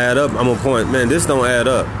something don't add up, I'm going to point, man, this don't add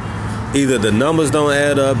up. Either the numbers don't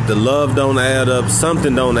add up, the love don't add up,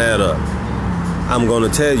 something don't add up. I'm going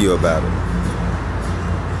to tell you about it.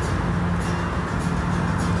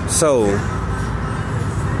 So,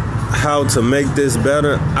 how to make this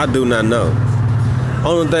better, I do not know.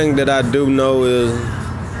 Only thing that I do know is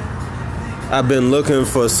I've been looking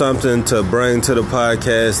for something to bring to the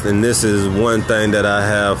podcast, and this is one thing that I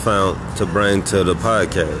have found to bring to the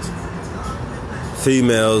podcast.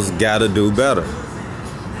 Females gotta do better.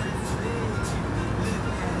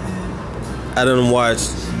 I done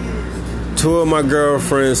watched two of my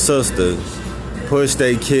girlfriend's sisters push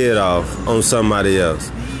their kid off on somebody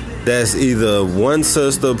else. That's either one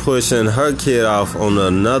sister pushing her kid off on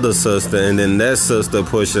another sister, and then that sister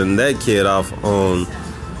pushing that kid off on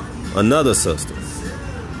another sister.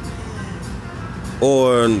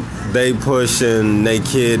 Or they pushing their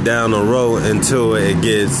kid down the road until it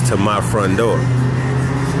gets to my front door.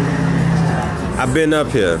 I've been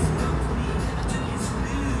up here.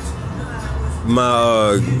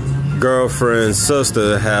 My girlfriend's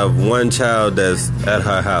sister have one child that's at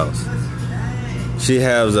her house. She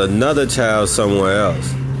has another child somewhere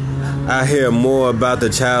else. I hear more about the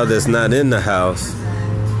child that's not in the house,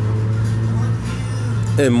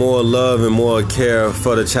 and more love and more care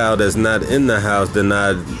for the child that's not in the house than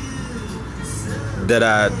that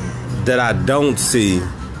I don't see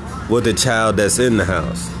with the child that's in the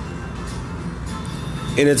house.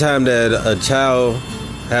 Anytime that a child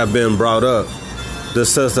have been brought up, the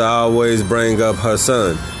sister always bring up her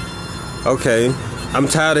son. Okay, I'm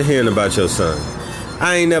tired of hearing about your son.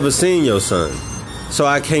 I ain't never seen your son, so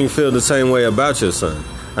I can't feel the same way about your son.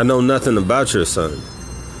 I know nothing about your son,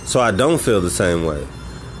 so I don't feel the same way.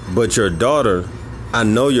 But your daughter, I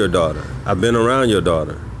know your daughter. I've been around your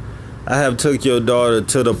daughter. I have took your daughter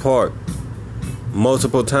to the park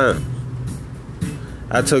multiple times.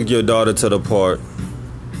 I took your daughter to the park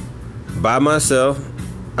by myself.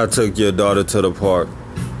 I took your daughter to the park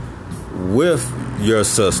with your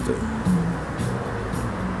sister.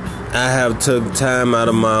 I have took time out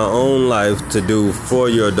of my own life to do for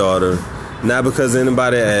your daughter, not because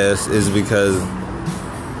anybody asked, it's because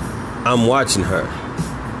I'm watching her,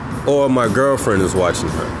 or my girlfriend is watching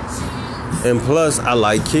her. And plus, I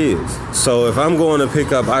like kids. So if I'm going to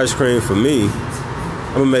pick up ice cream for me,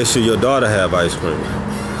 I'm gonna make sure your daughter have ice cream.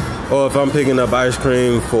 Or if I'm picking up ice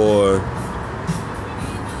cream for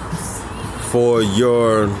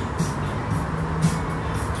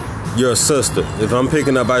your sister. If I'm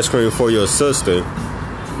picking up ice cream for your sister,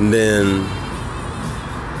 then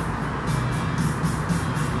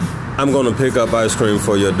I'm gonna pick up ice cream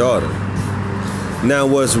for your daughter. Now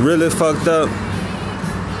what's really fucked up,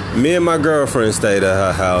 me and my girlfriend stayed at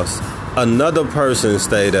her house. Another person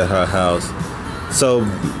stayed at her house. So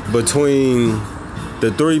between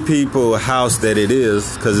the three people house that it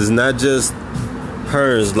is, because it's not just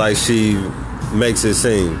hers like she makes it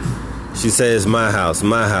seem. She says my house,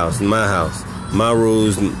 my house, my house. My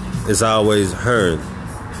rules is always hers.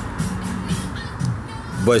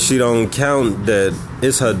 But she don't count that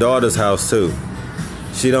it's her daughter's house too.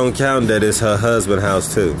 She don't count that it's her husband's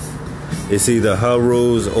house too. It's either her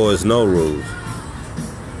rules or it's no rules.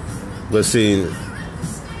 But see,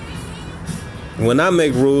 when I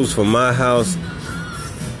make rules for my house,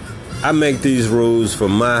 I make these rules for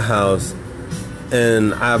my house,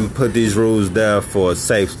 and I put these rules there for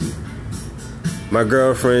safety. My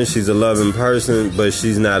girlfriend, she's a loving person, but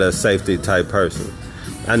she's not a safety type person.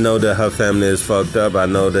 I know that her family is fucked up. I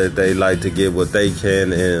know that they like to get what they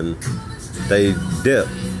can and they dip.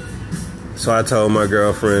 So I told my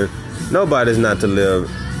girlfriend, nobody's not to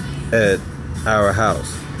live at our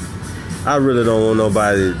house. I really don't want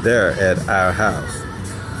nobody there at our house.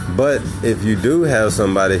 But if you do have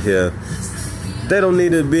somebody here, they don't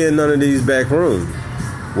need to be in none of these back rooms.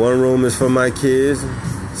 One room is for my kids.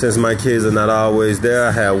 Since my kids are not always there,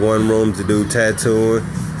 I have one room to do tattooing.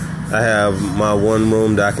 I have my one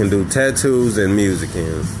room that I can do tattoos and music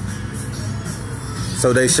in.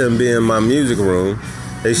 So they shouldn't be in my music room.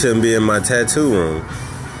 They shouldn't be in my tattoo room.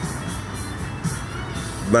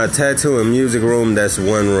 My tattoo and music room, that's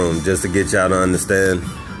one room. Just to get y'all to understand,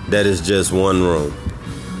 that is just one room.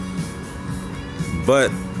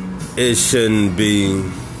 But it shouldn't be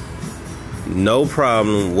no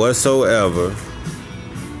problem whatsoever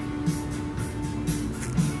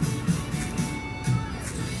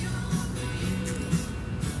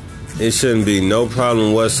It shouldn't be no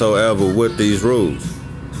problem whatsoever with these rules.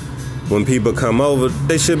 When people come over,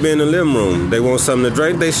 they should be in the living room. They want something to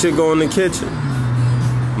drink, they should go in the kitchen.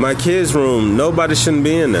 My kids' room, nobody shouldn't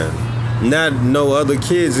be in there. Not no other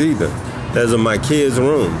kids either. That's my kids'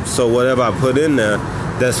 room. So whatever I put in there,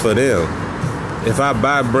 that's for them. If I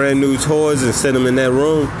buy brand new toys and set them in that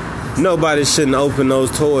room, nobody shouldn't open those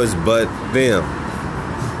toys but them.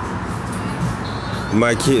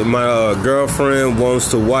 My girlfriend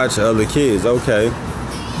wants to watch other kids. Okay.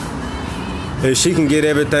 If she can get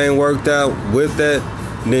everything worked out with that,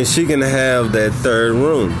 then she can have that third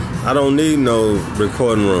room. I don't need no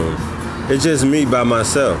recording room. It's just me by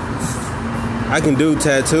myself. I can do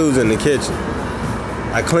tattoos in the kitchen.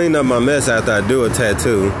 I clean up my mess after I do a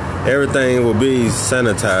tattoo. Everything will be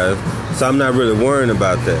sanitized, so I'm not really worrying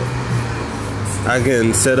about that. I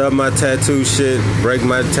can set up my tattoo shit, break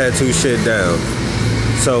my tattoo shit down.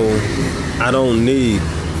 So I don't need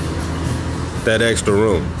that extra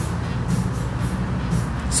room.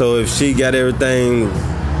 So if she got everything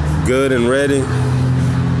good and ready,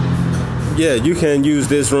 yeah, you can use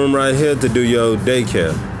this room right here to do your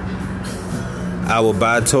daycare. I will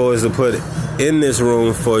buy toys to put in this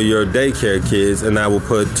room for your daycare kids, and I will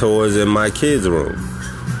put toys in my kids' room.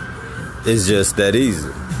 It's just that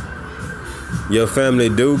easy. Your family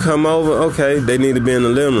do come over, okay, they need to be in the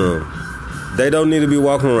living room. They don't need to be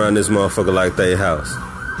walking around this motherfucker like they house.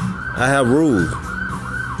 I have rules.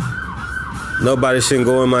 Nobody shouldn't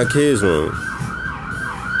go in my kids' room.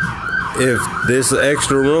 If this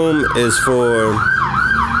extra room is for...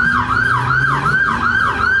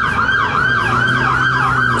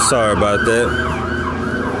 Sorry about that.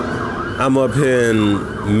 I'm up here in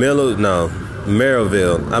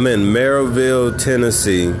Merrillville. I'm in Merrillville,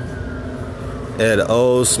 Tennessee at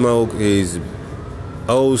Old Smoky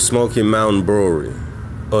Mountain Brewery.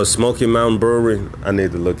 Or Smoky Mountain Brewery. I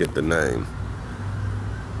need to look at the name.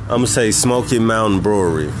 I'm going to say Smoky Mountain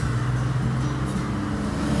Brewery.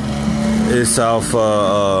 It's off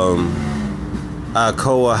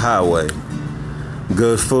Alcoa Highway.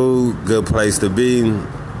 Good food, good place to be. You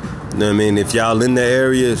know what I mean? If y'all in the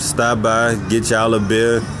area, stop by, get y'all a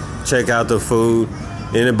beer, check out the food.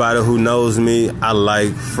 Anybody who knows me, I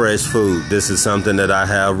like fresh food. This is something that I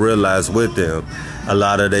have realized with them. A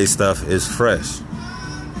lot of their stuff is fresh.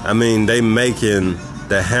 I mean, they making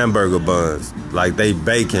the hamburger buns. Like, they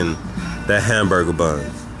baking the hamburger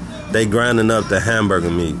buns. They grinding up the hamburger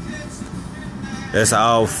meat. It's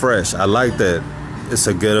all fresh. I like that. It's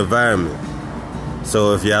a good environment.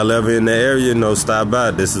 So if y'all ever in the area, stop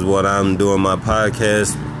by. This is what I'm doing my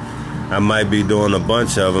podcast. I might be doing a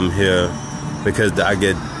bunch of them here because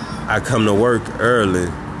I come to work early.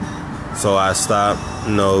 So I stop,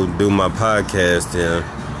 do my podcast here.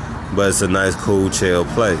 But it's a nice, cool, chill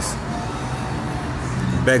place.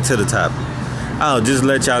 Back to the topic. I'll just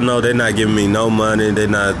let y'all know they're not giving me no money. They're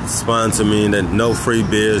not sponsoring me. No free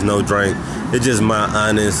beers, no drink. It's just my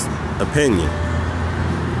honest opinion.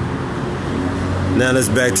 Now let's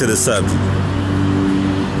back to the subject.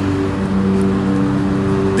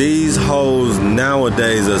 These hoes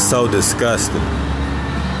nowadays are so disgusting.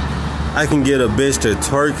 I can get a bitch to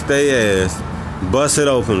twerk their ass, bust it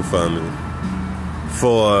open for me,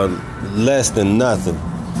 for less than nothing.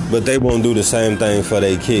 But they won't do the same thing for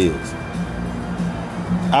their kids.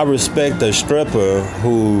 I respect a stripper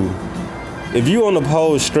who, if you on the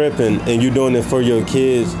pole stripping and you're doing it for your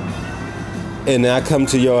kids, and I come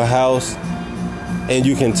to your house and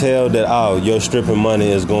you can tell that, your stripping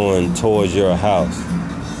money is going towards your house.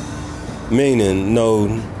 Meaning,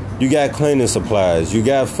 you got cleaning supplies, you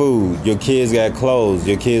got food, your kids got clothes,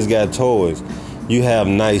 your kids got toys, you have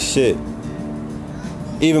nice shit.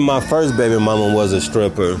 Even my first baby mama was a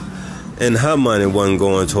stripper, and her money wasn't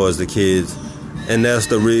going towards the kids. And that's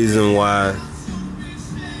the reason why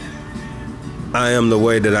I am the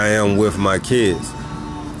way that I am with my kids.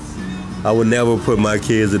 I would never put my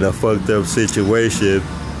kids in a fucked up situation.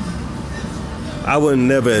 I would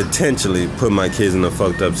never intentionally put my kids in a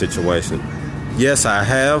fucked up situation. Yes, I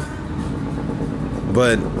have.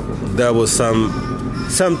 But there was some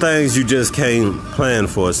things you just can't plan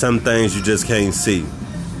for. Some things you just can't see.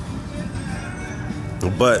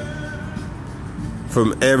 But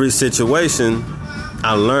from every situation,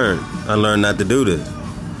 I learned not to do this.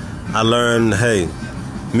 I learned, hey,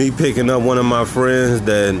 me picking up one of my friends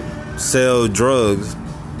that sell drugs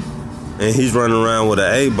and he's running around with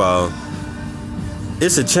an 8-ball,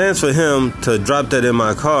 it's a chance for him to drop that in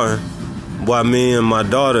my car while me and my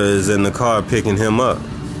daughter is in the car picking him up.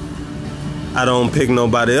 I don't pick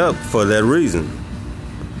nobody up for that reason.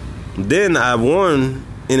 Then I warn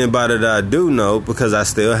anybody that I do know, because I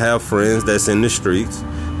still have friends that's in the streets.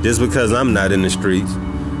 Just because I'm not in the streets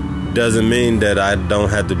doesn't mean that I don't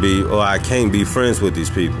have to be, or I can't be friends with these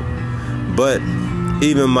people. But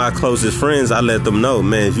even my closest friends, I let them know,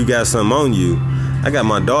 man, if you got something on you, I got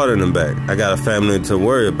my daughter in the back. I got a family to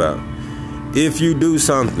worry about. If you do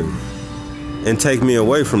something and take me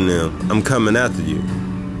away from them, I'm coming after you.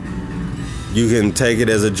 You can take it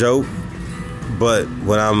as a joke, but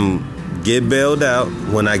when I get bailed out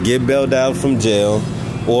from jail,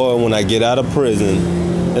 or when I get out of prison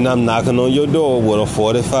and I'm knocking on your door with a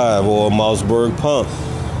 45 or a Mossberg pump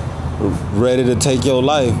ready to take your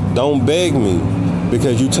life, don't beg me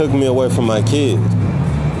because you took me away from my kids.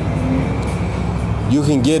 You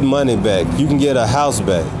can get money back. You can get a house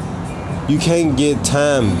back. You can't get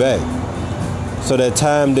time back. So that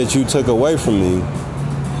time that you took away from me,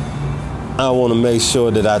 I want to make sure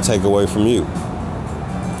that I take away from you.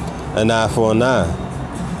 An eye for an eye.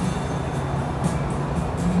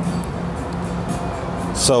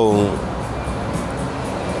 So,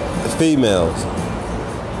 females.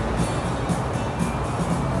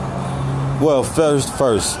 Well, first,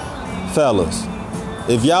 fellas,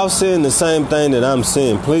 if y'all seeing the same thing that I'm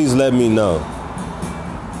seeing, please let me know.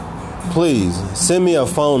 Please, send me a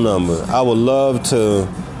phone number. I would love to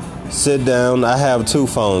sit down. I have 2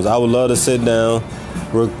 phones. I would love to sit down,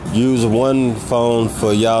 use one phone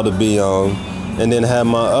for y'all to be on, and then have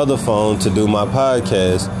my other phone to do my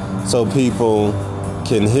podcast so people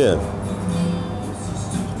can hear.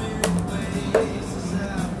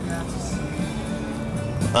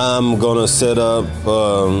 I'm gonna set up,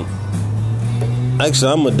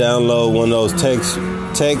 actually I'm gonna download one of those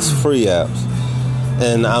text-free apps,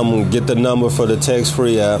 and I'm gonna get the number for the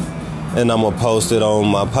text-free app, and I'm gonna post it on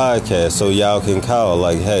my podcast so y'all can call,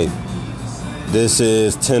 like, hey, this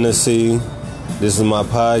is Tennessee, this is my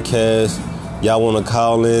podcast, y'all wanna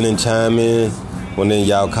call in and chime in, well then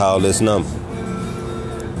y'all call this number.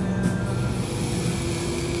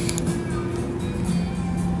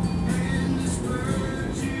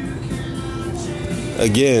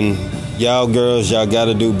 Again, y'all girls, y'all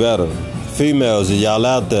gotta do better. Females, if y'all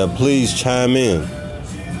out there, please chime in.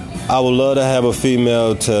 I would love to have a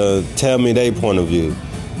female to tell me their point of view.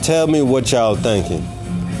 Tell me what y'all thinking.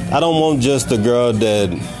 I don't want just a girl that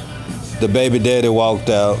the baby daddy walked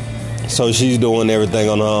out, so she's doing everything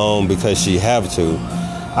on her own because she have to.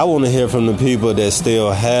 I want to hear from the people that still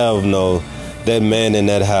have that man in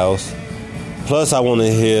that house. Plus, I want to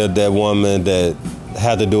hear that woman that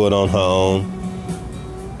had to do it on her own.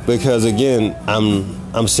 Because again,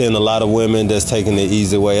 I'm seeing a lot of women that's taking the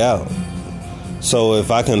easy way out. So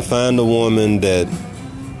if I can find a woman that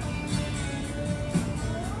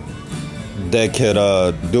could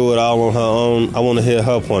do it all on her own, I want to hear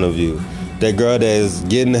her point of view. That girl that is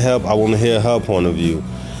getting help, I want to hear her point of view.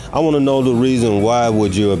 I want to know the reason why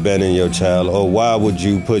would you abandon your child, or why would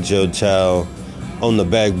you put your child on the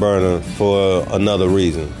back burner for another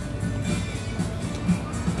reason.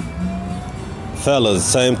 Fellas,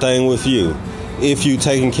 same thing with you. If you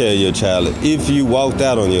taking care of your child, if you walked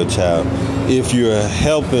out on your child, if you're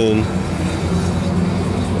helping,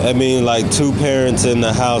 I mean, like two parents in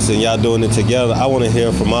the house and y'all doing it together, I want to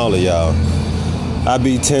hear from all of y'all. I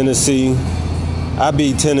be Tennessee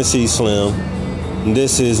Slim.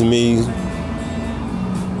 This is me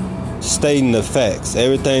stating the facts.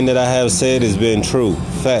 Everything that I have said has been true.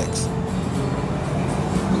 Facts.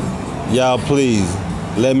 Y'all, please,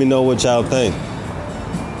 let me know what y'all think.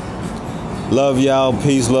 Love y'all.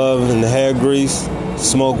 Peace, love, and hair grease.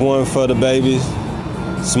 Smoke one for the babies.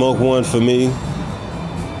 Smoke one for me.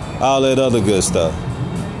 All that other good stuff.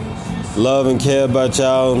 Love and care about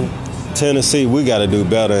y'all. Tennessee, we got to do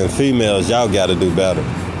better. And females, y'all got to do better.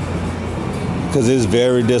 Because it's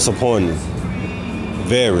very disappointing.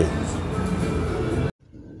 Very.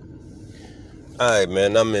 Alright,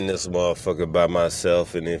 man, I'm in this motherfucker by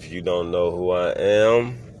myself. And if you don't know who I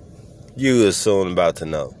am, you are soon about to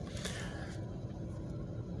know.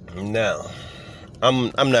 Now,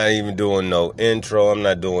 I'm not even doing no intro. I'm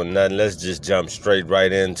not doing nothing. Let's just jump straight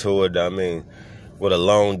right into it. I mean, with a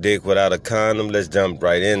long dick without a condom, let's jump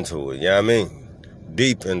right into it. You know what I mean?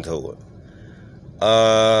 Deep into it.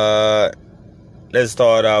 Let's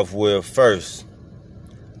start off with, first,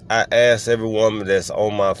 I ask every woman that's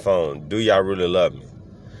on my phone, do y'all really love me?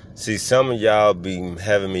 See, some of y'all be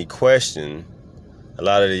having me question a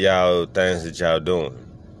lot of y'all things that y'all doing.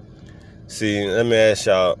 See, let me ask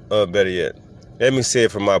y'all, better yet, let me say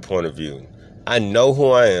it from my point of view. I know who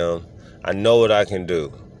I am. I know what I can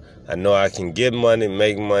do. I know I can get money,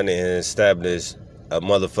 make money, and establish a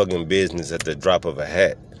motherfucking business at the drop of a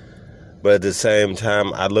hat. But at the same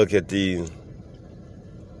time, I look at these.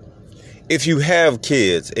 If you have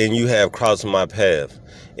kids and you have crossed my path,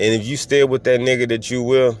 and if you still with that nigga that you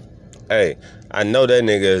will, hey, I know that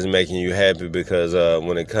nigga is making you happy, because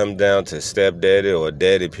when it comes down to stepdaddy or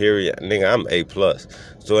daddy period, nigga, I'm A+.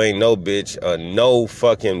 So ain't no bitch, no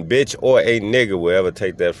fucking bitch or a nigga will ever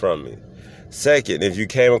take that from me. Second, if you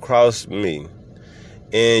came across me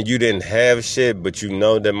and you didn't have shit, but you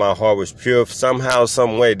know that my heart was pure, somehow,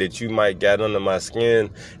 some way that you might get under my skin,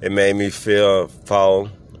 it made me fall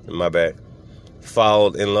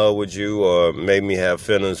in love with you, or made me have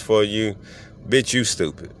feelings for you, bitch, you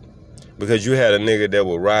stupid. Because you had a nigga that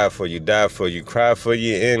would ride for you, die for you, cry for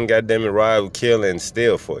you, and goddamn it, ride, kill, and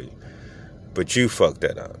steal for you. But you fucked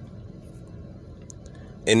that up.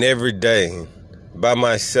 And every day, by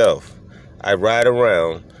myself, I ride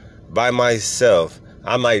around by myself.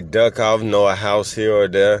 I might duck off, know a house here or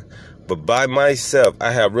there, but by myself,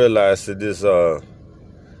 I have realized that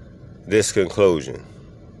this conclusion.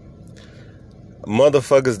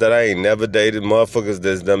 Motherfuckers that I ain't never dated, motherfuckers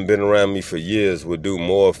that's done been around me for years would do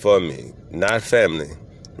more for me. Not family,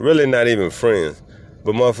 really not even friends,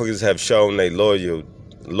 but motherfuckers have shown their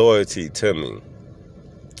loyalty to me.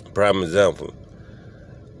 Prime example,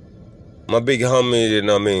 my big homie, you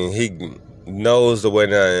know what I mean, he knows the way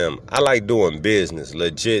that I am. I like doing business,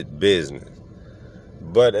 legit business.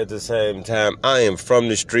 But at the same time, I am from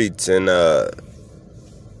the streets, and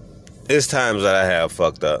it's times that I have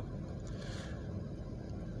fucked up.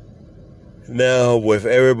 Now, with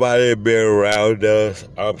everybody being around us,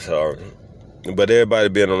 I'm sorry, but everybody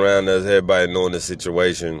being around us, everybody knowing the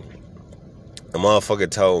situation, a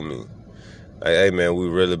motherfucker told me, like, hey man, we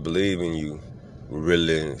really believe in you. We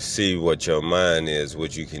really see what your mind is,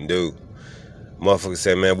 what you can do. Motherfucker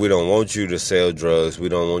said, man, we don't want you to sell drugs. We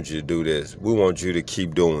don't want you to do this. We want you to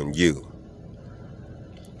keep doing you.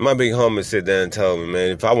 My big homie sit there and told me,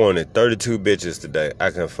 man, if I wanted 32 bitches today,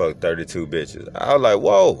 I can fuck 32 bitches. I was like,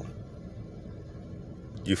 whoa.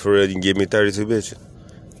 You for real, you can give me 32 bitches?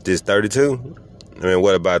 Just 32? I mean,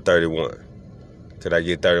 what about 31? Could I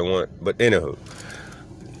get 31? But anywho,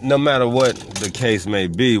 no matter what the case may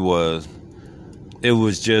be, it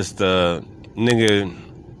was just, nigga,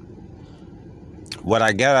 what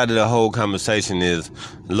I got out of the whole conversation is,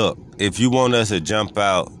 look, if you want us to jump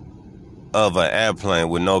out of an airplane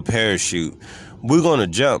with no parachute, we're going to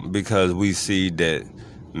jump, because we see that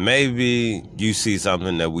maybe you see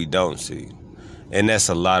something that we don't see. And that's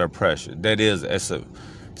a lot of pressure. It's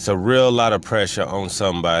a real lot of pressure on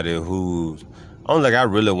somebody who's, only thing I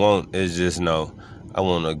really want is just know, I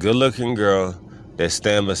want a good looking girl that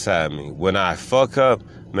stand beside me. When I fuck up,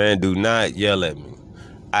 man, do not yell at me.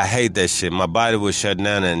 I hate that shit. My body would shut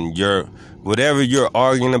down and whatever you're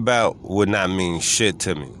arguing about would not mean shit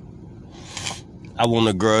to me. I want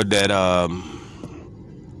a girl that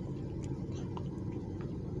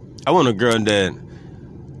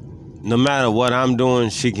no matter what I'm doing,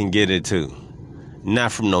 she can get it too.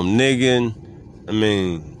 Not from no nigga. I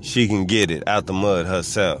mean, she can get it out the mud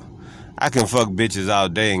herself. I can fuck bitches all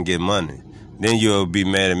day and get money. Then you'll be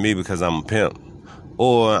mad at me because I'm a pimp.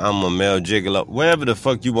 Or I'm a male gigolo. Whatever the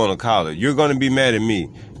fuck you want to call it. You're going to be mad at me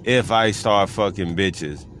if I start fucking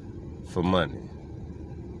bitches for money.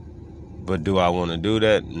 But do I want to do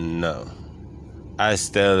that? No. I'd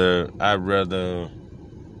rather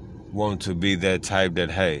want to be that type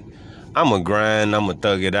that, hey, I'm a grind, I'm a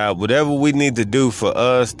thug it out. Whatever we need to do for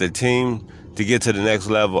us, the team, to get to the next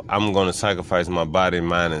level, I'm going to sacrifice my body,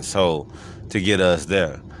 mind, and soul to get us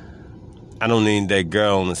there. I don't need that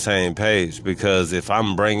girl on the same page, because if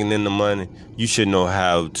I'm bringing in the money, you should know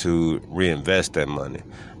how to reinvest that money.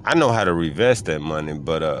 I know how to reinvest that money,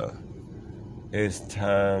 but it's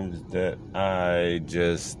times that I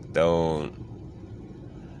just don't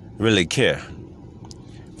really care.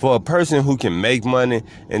 For a person who can make money,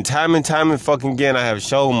 and time and fucking again, I have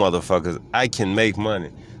shown motherfuckers I can make money.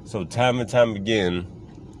 So time and time again,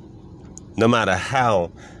 no matter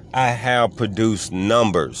how, I have produced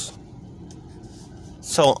numbers.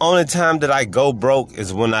 So only time that I go broke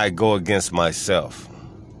is when I go against myself.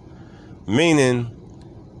 Meaning,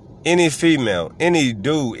 any female, any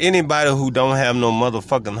dude, anybody who don't have no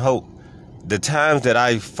motherfucking hope, the times that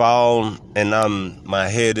I fall and my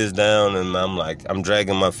head is down and I'm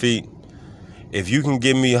dragging my feet, if you can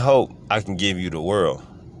give me hope, I can give you the world.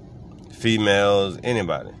 Females,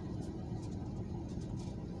 anybody.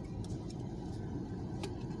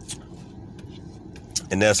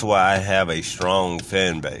 And that's why I have a strong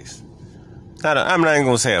fan base. I'm not even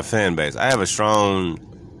going to say a fan base. I have a strong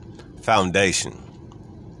foundation.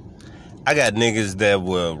 I got niggas that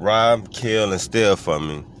will rob, kill, and steal from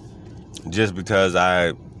me just because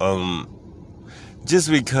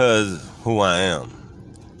who I am.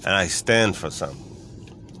 And I stand for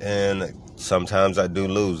something. And sometimes I do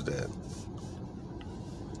lose that.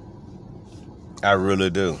 I really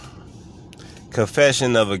do.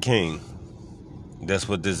 Confession of a King. That's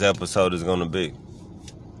what this episode is going to be.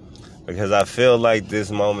 Because I feel like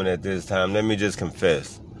this moment at this time, let me just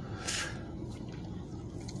confess.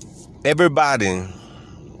 Everybody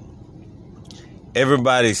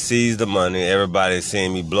sees the money. Everybody's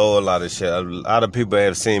seeing me blow a lot of shit. A lot of people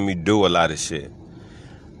have seen me do a lot of shit.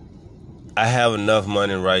 I have enough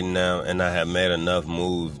money right now, and I have made enough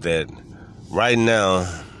moves that right now,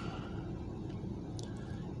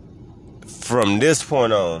 from this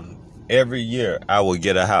point on, every year I will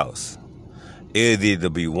get a house. It'll either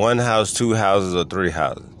be one house, two houses, or three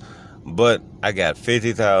houses. But I got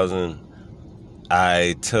 $50,000.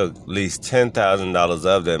 I took at least $10,000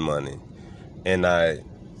 of that money, and I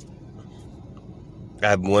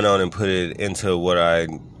went on and put it into what I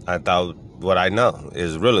know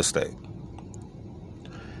is real estate.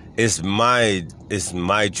 It's my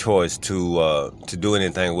choice to do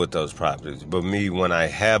anything with those properties. But me, when I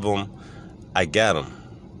have them, I got them.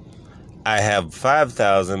 I have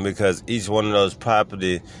 $5,000 because each one of those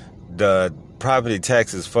the property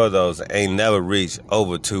taxes for those ain't never reached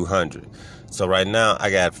over $200. So right now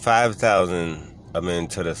I got $5,000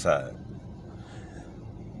 to the side.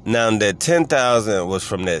 Now that $10,000 was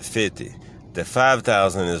from that $50,000. The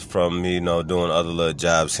 $5,000 is from me, doing other little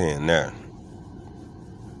jobs here and there.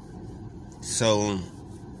 So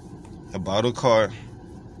I bought a car.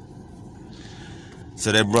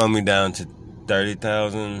 So that brought me down to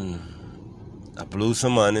 $30,000. I blew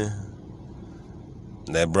some money.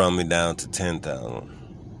 That brought me down to $10,000.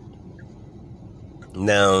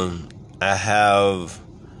 Now, I have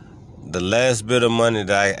the last bit of money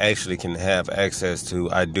that I actually can have access to.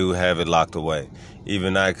 I do have it locked away.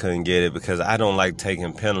 Even I couldn't get it because I don't like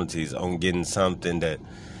taking penalties on getting something that,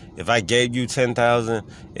 if I gave you $10,000,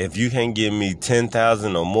 if you can't give me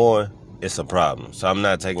 $10,000 or more, it's a problem. So I'm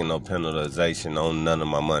not taking no penalization on none of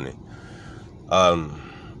my money.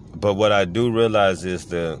 But what I do realize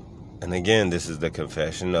is and again, this is the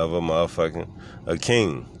confession of a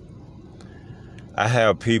king. I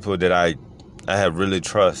have people that I have really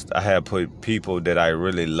trust. I have people that I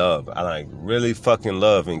really love. I really fucking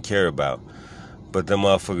love and care about. But the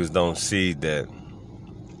motherfuckers don't see that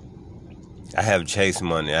I have chased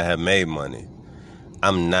money. I have made money.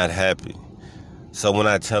 I'm not happy. So when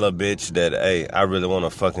I tell a bitch that, hey, I really want a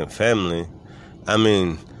fucking family, I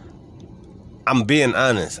mean, I'm being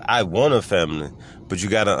honest. I want a family. But you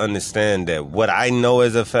got to understand that what I know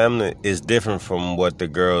as a family is different from what the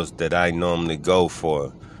girls that I normally go for,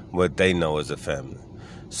 what they know as a family.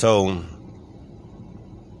 So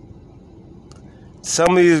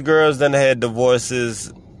some of these girls that had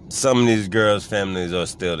divorces, some of these girls' families are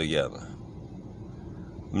still together.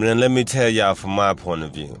 Then let me tell y'all from my point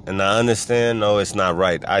of view. And I understand, no, it's not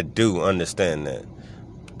right. I do understand that.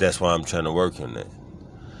 That's why I'm trying to work on that.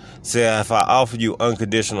 See, if I offer you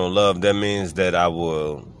unconditional love, that means that I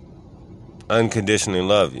will unconditionally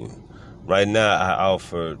love you. Right now, I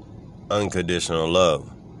offer unconditional love.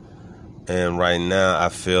 And right now, I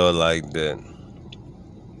feel like that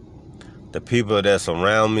the people that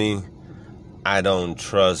surround me, I don't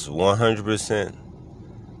trust 100%,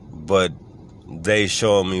 but they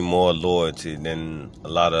show me more loyalty than a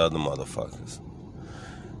lot of other motherfuckers.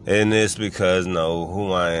 And it's because,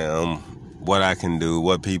 who I am, what I can do,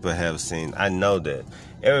 what people have seen. I know that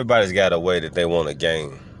everybody's got a way that they want to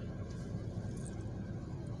gain.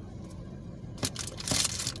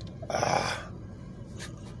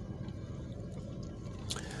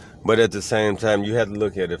 But at the same time, you have to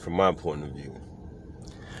look at it from my point of view.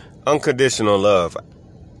 Unconditional love.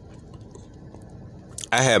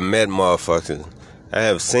 I have met motherfuckers. I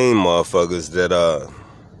have seen motherfuckers that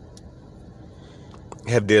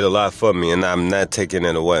have did a lot for me, and I'm not taking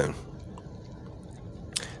it away.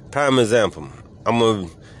 Prime example. I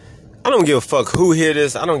don't give a fuck who hear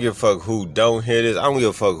this. I don't give a fuck who don't hear this. I don't give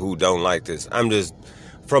a fuck who don't like this. I'm just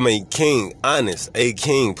from a king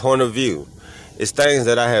point of view. It's things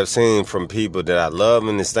that I have seen from people that I love,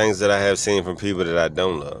 and it's things that I have seen from people that I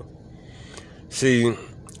don't love. See,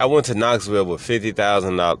 I went to Knoxville with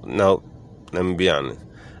 $50,000. No, let me be honest.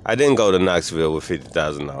 I didn't go to Knoxville with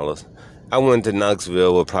 $50,000. I went to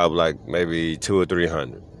Knoxville with probably like maybe $200 or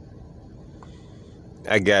 $300.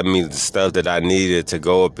 I got me the stuff that I needed to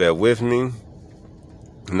go up there with me,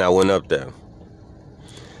 and I went up there.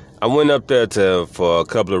 I went up there for a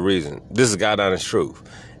couple of reasons. This is God honest truth.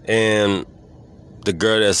 And the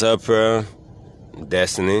girl that's up here,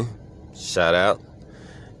 Destiny, shout out.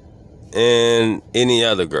 And any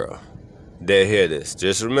other girl that hear this,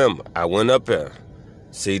 just remember, I went up there,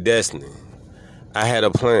 see Destiny. I had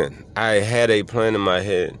a plan. I had a plan in my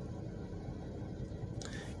head.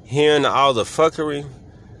 Hearing all the fuckery,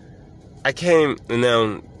 I came, and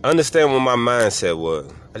now understand what my mindset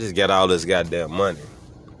was. I just got all this goddamn money.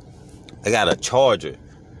 I got a Charger.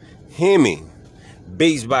 Hear me.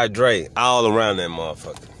 Beats by Dre all around that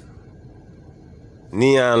motherfucker.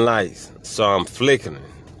 Neon lights, so I'm flickering.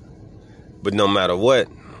 But no matter what,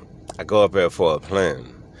 I go up there for a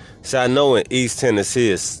plan. So I know in East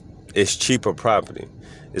Tennessee it's cheaper property.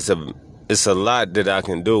 It's a lot that I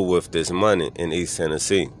can do with this money in East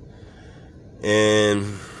Tennessee. And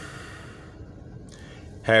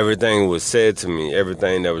everything was said to me,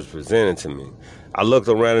 everything that was presented to me. I looked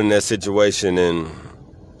around in that situation, and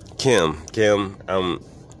Kim, I'm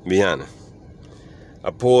be honest.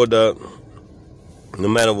 I pulled up, no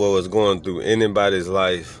matter what was going through anybody's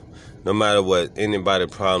life, no matter what anybody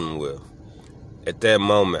problem with. At that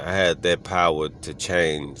moment, I had that power to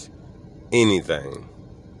change anything.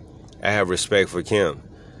 I have respect for Kim.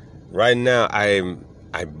 Right now, I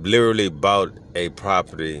literally bought a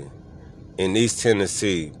property in East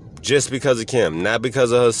Tennessee just because of Kim, not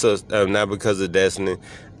because of her sister, not because of Destiny.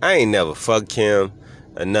 I ain't never fucked Kim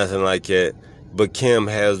or nothing like that, but Kim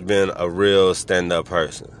has been a real stand-up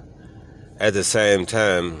person. At the same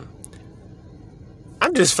time,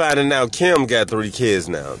 I'm just finding out Kim got 3 kids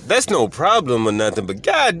now. That's no problem or nothing, but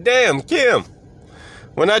goddamn, Kim.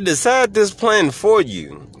 When I decided this plan for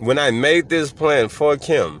you, when I made this plan for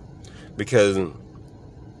Kim, because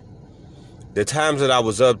the times that I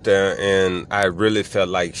was up there and I really felt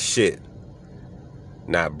like shit.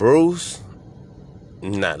 Not Bruce,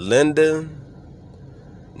 not Linda,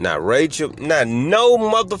 not Rachel, not no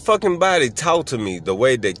motherfucking body talked to me the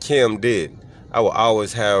way that Kim did. I will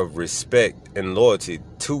always have respect and loyalty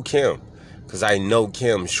to Kim because I know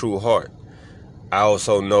Kim's true heart. I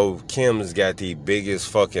also know Kim's got the biggest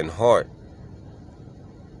fucking heart.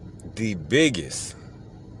 The biggest.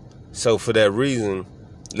 So for that reason,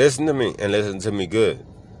 listen to me and listen to me good.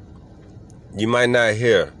 You might not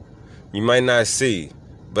hear, you might not see,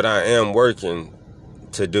 but I am working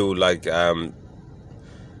to do like I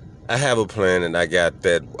have a plan and I got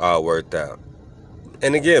that all worked out.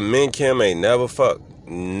 And again, me and Kim ain't never fucked.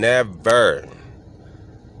 Never.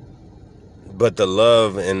 But the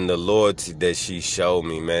love and the loyalty that she showed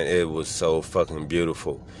me, man, it was so fucking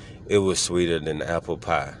beautiful. It was sweeter than apple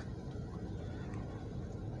pie.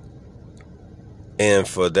 And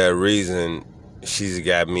for that reason, she's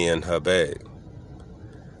got me in her bag.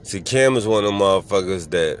 See, Kim is one of them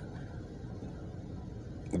motherfuckers that,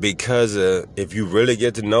 because if you really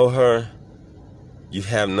get to know her, you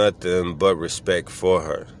have nothing but respect for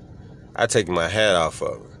her. I take my hat off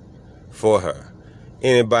of her, for her.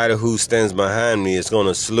 Anybody who stands behind me is going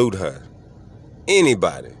to salute her.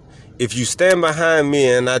 Anybody. If you stand behind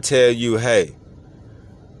me and I tell you, hey,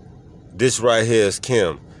 this right here is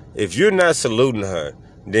Kim, if you're not saluting her,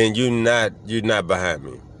 then you're not behind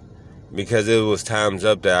me. Because it was times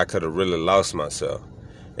up there I could have really lost myself.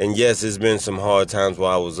 And yes, it's been some hard times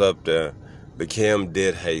while I was up there, but Kim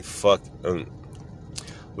did her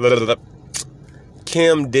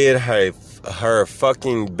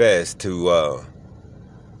fucking best to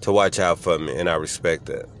watch out for me, and I respect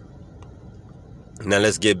that. Now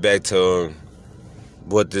let's get back to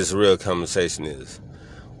what this real conversation is.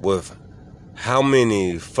 With how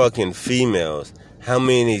many fucking females, how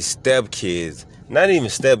many stepkids, not even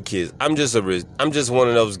stepkids, I'm just one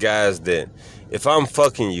of those guys that if I'm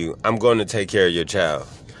fucking you, I'm going to take care of your child.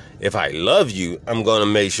 If I love you, I'm going to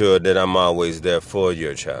make sure that I'm always there for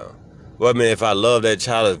your child. Well, I mean, if I love that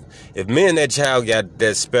child, if me and that child got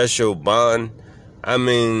that special bond, I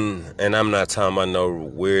mean, and I'm not talking about no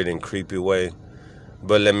weird and creepy way,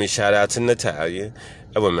 but let me shout out to Natalia.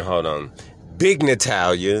 Wait a minute, hold on. Big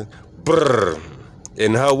Natalia. Brr.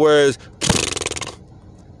 In her words,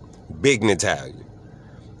 Big Natalia.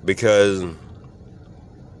 Because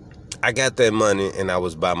I got that money and I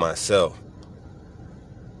was by myself.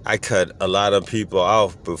 I cut a lot of people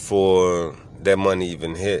off before that money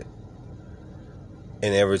even hit.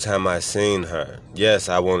 And every time I seen her, yes,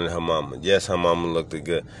 I wanted her mama. Yes, her mama looked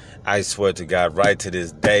good. I swear to God, right to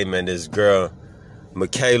this day, man, this girl,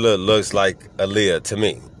 Michaela, looks like Aaliyah to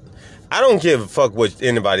me. I don't give a fuck what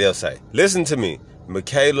anybody else say. Listen to me.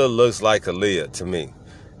 Michaela looks like Aaliyah to me.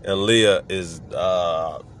 And Aaliyah is,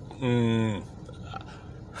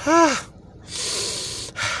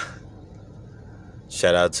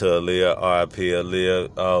 shout out to Aaliyah, R.I.P. Aaliyah.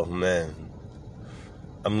 Oh, man.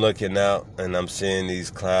 I'm looking out and I'm seeing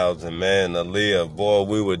these clouds, and man, Aaliyah, boy,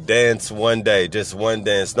 we would dance one day, just one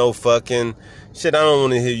dance, no fucking shit. I don't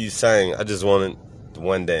want to hear you sing. I just wanted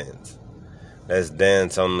one dance. Let's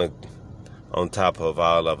dance on top of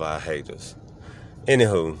all of our haters.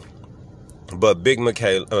 Anywho, but Big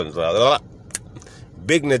Natalia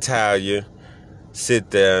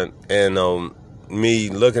sit there and me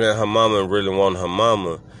looking at her mama and really wanting her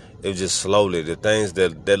mama. It was just slowly the things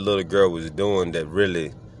that little girl was doing that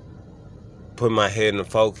really put my head in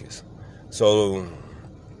focus. So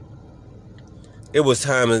it was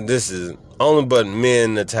time, and this is only but me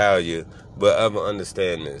and Natalia will ever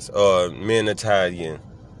understand this, or me and Natalia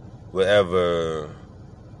will ever.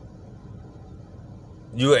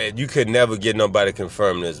 You could never get nobody to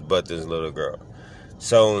confirm this but this little girl.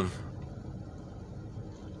 So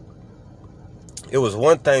it was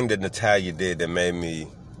one thing that Natalia did that made me.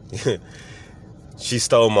 She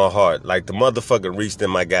stole my heart. Like the motherfucker reached in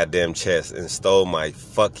my goddamn chest and stole my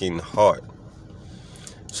fucking heart.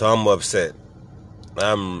 So I'm upset.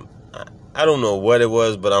 I don't know what it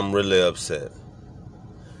was, but I'm really upset.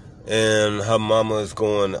 And her mama is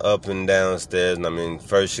going up and downstairs. And I mean,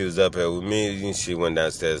 first she was up here with me. She went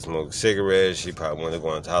downstairs to smoke cigarettes. She probably wanted to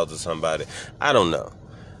go and talk to somebody. I don't know.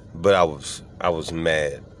 But I was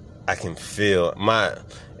mad. I can feel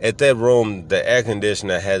at that room, the air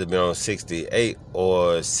conditioner had to be on 68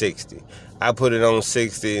 or 60. I put it on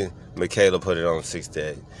 60. Michaela put it on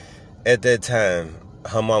 68. At that time,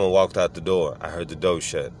 her mama walked out the door. I heard the door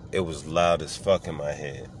shut. It was loud as fuck in my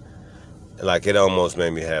head. Like, it almost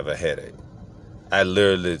made me have a headache. I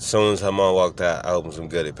literally, as soon as her mom walked out, I opened some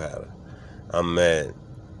goody powder. I'm mad.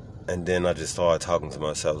 And then I just started talking to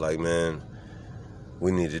myself like, man,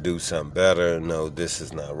 we need to do something better. No, this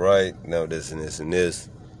is not right. No, this and this and this.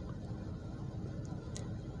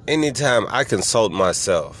 Anytime I consult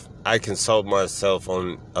myself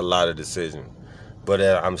on a lot of decisions. But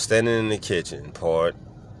I'm standing in the kitchen part.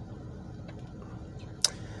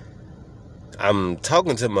 I'm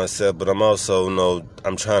talking to myself, but I'm also,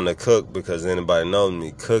 I'm trying to cook because anybody knows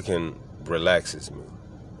me. Cooking relaxes me.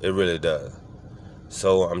 It really does.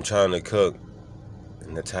 So I'm trying to cook.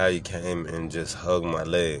 And Natalia came and just hugged my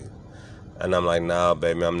leg. And I'm like, nah,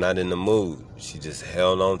 baby, I'm not in the mood. She just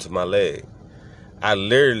held on to my leg. I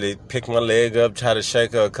literally picked my leg up, tried to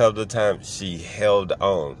shake her a couple of times. She held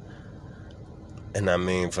on. And I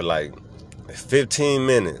mean, for like 15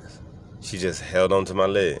 minutes, She just held onto my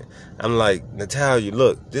leg. I'm like, Natalia,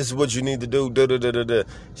 look, this is what you need to do. Da, da, da, da, da.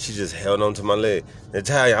 She just held onto my leg.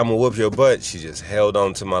 Natalia, I'm going to whoop your butt. She just held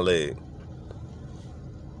onto my leg.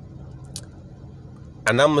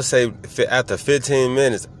 And I'm going to say, after 15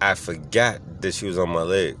 minutes, I forgot that she was on my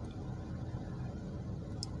leg.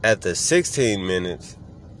 After 16 minutes,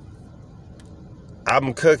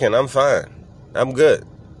 I'm cooking. I'm fine. I'm good.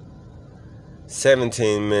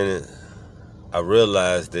 17 minutes, I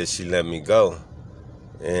realized that she let me go.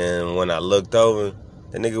 And when I looked over,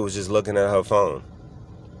 the nigga was just looking at her phone.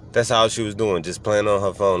 That's all she was doing, just playing on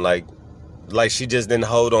her phone. Like she just didn't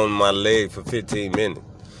hold on my leg for 15 minutes.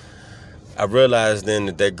 I realized then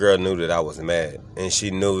that girl knew that I was mad. And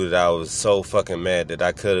she knew that I was so fucking mad that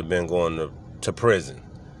I could have been going to prison.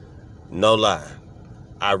 No lie.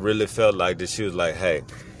 I really felt like that she was like, hey,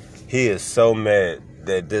 he is so mad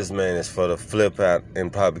that this man is for to flip out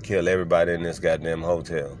and probably kill everybody in this goddamn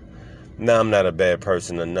hotel. Now, I'm not a bad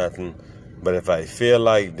person or nothing, but if I feel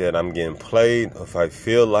like that I'm getting played, or if I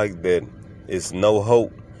feel like that it's no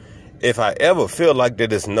hope, if I ever feel like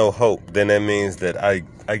that it's no hope, then that means that I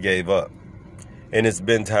gave up. And it's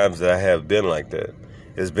been times that I have been like that.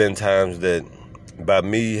 It's been times that by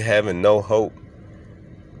me having no hope,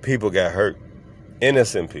 people got hurt.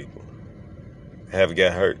 Innocent people have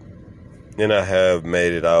got hurt. And I have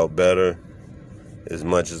made it all better as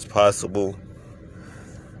much as possible.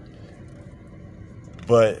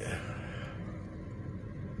 But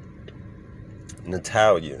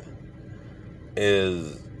Natalia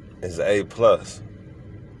is A+.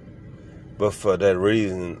 But for that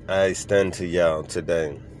reason, I stand to y'all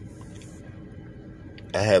today.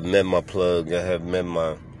 I have met my plug. I have met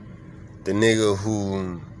the nigga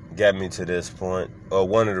who got me to this point, or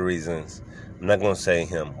one of the reasons. I'm not going to say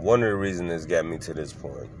him. One of the reasons that's got me to this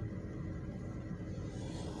point.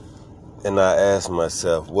 And I asked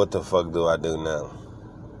myself, what the fuck do I do now?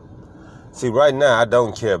 See, right now, I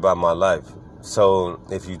don't care about my life. So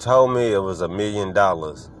if you told me it was $1 million,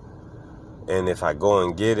 and if I go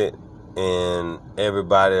and get it, and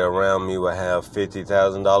everybody around me will have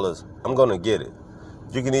 $50,000, I'm going to get it.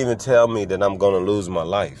 You can even tell me that I'm going to lose my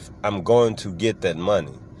life. I'm going to get that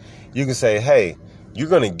money. You can say, hey, you're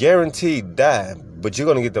going to guarantee die, but you're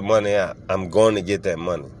going to get the money out. I'm going to get that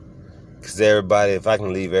money. Because if I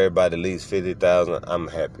can leave everybody at least $50,000, I'm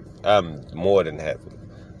happy. I'm more than happy.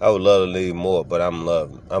 I would love to leave more, but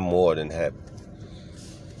I'm more than happy.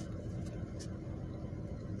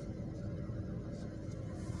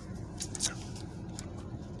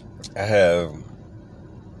 I have,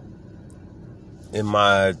 in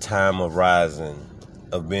my time of rising,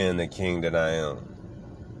 of being the king that I am,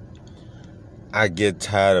 I get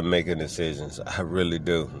tired of making decisions. I really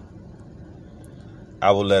do.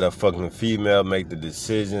 I will let a fucking female make the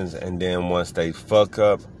decisions, and then once they fuck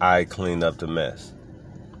up, I clean up the mess.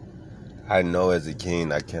 I know as a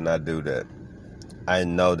king I cannot do that. I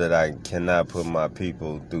know that I cannot put my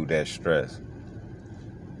people through that stress.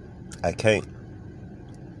 I can't.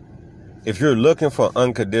 If you're looking for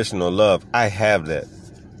unconditional love, I have that.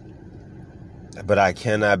 But I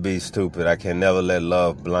cannot be stupid. I can never let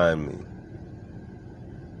love blind me.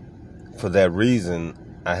 For that reason,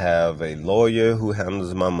 I have a lawyer who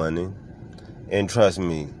handles my money. And trust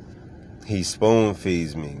me, he spoon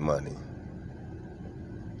feeds me money.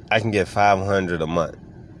 I can get $500 a month.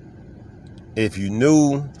 If you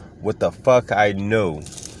knew what the fuck I knew,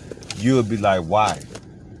 you would be like, why?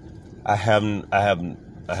 I have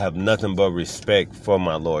nothing but respect for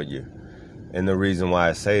my lawyer. And the reason why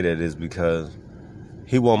I say that is because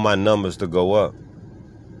he want my numbers to go up.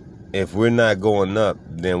 If we're not going up,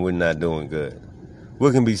 then we're not doing good.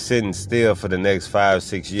 We can be sitting still for the next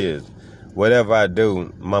 5-6 years. Whatever I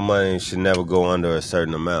do, my money should never go under a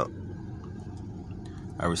certain amount.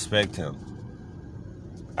 I respect him.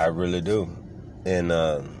 I really do. And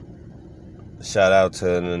shout out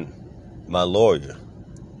to my lawyer.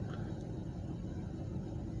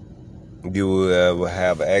 You will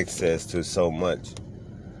have access to so much.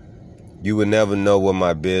 You would never know what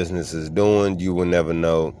my business is doing. You would never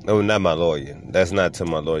know. No, not my lawyer. That's not to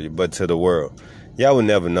my lawyer, but to the world. Y'all would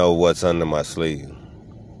never know what's under my sleeve.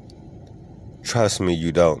 Trust me,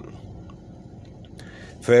 you don't.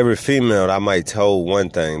 For every female, I might tell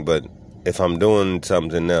one thing, but if I'm doing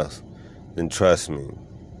something else, then trust me,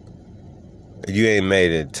 you ain't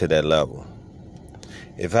made it to that level.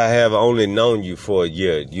 If I have only known you for a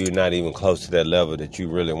year, you're not even close to that level that you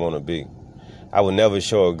really want to be. I would never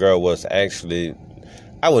show a girl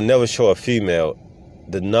I would never show a female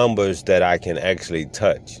the numbers that I can actually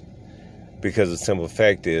touch. Because the simple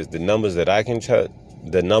fact is, the numbers that I can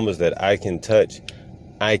touch,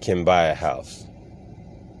 I can buy a house.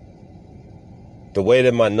 The way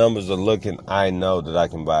that my numbers are looking, I know that I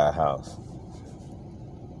can buy a house.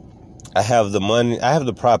 I have the money. I have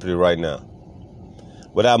the property right now.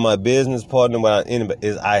 Without my business partner, without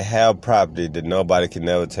anybody, I have property that nobody can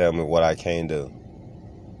never tell me what I can't do.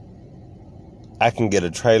 I can get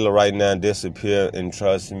a trailer right now and disappear, and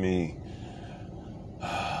trust me,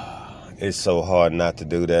 it's so hard not to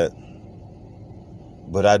do that.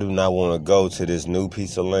 But I do not want to go to this new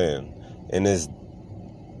piece of land. And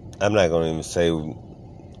I'm not going to even say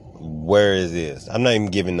where it is. I'm not even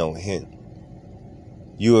giving no hint.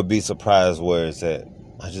 You would be surprised where it's at.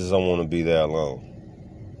 I just don't want to be there alone.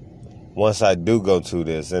 Once I do go to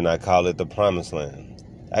this, and I call it the promised land,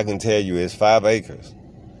 I can tell you it's 5 acres.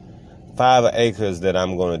 5 acres that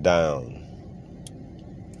I'm going to die on.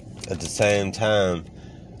 At the same time,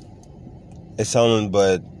 it's only,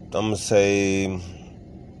 but I'm going to say,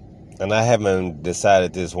 and I haven't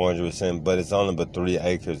decided this 100%, but it's only but 3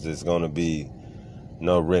 acres that's going to be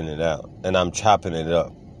rented out. And I'm chopping it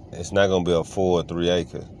up. It's not going to be a full 3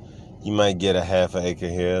 acres. You might get a half an acre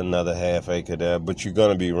here, another half acre there, but you're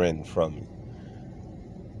going to be renting from me.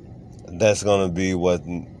 That's going to be what,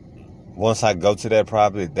 once I go to that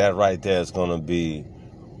property, that right there is going to be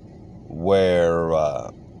where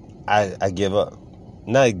I give up.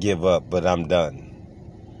 Not give up, but I'm done.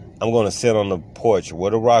 I'm going to sit on the porch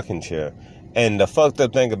with a rocking chair. And the fucked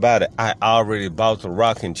up thing about it, I already bought the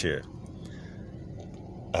rocking chair.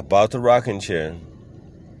 I bought the rocking chair.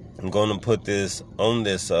 I'm going to put this on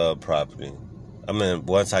this property. I mean,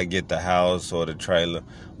 once I get the house or the trailer,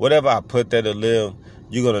 whatever I put there to live,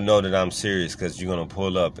 you're going to know that I'm serious because you're going to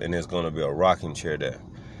pull up and there's going to be a rocking chair there.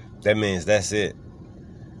 That means that's it.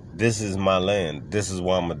 This is my land. This is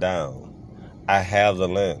where I'm going to die on. I have the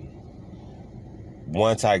land.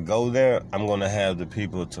 Once I go there, I'm going to have the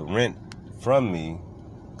people to rent from me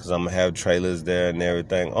because I'm going to have trailers there and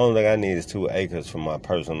everything. Only thing I need is 2 acres for my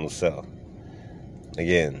personal self.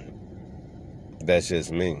 Again, that's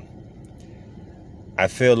just me. I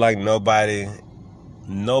feel like nobody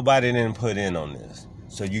didn't put in on this.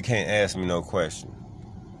 So you can't ask me no question.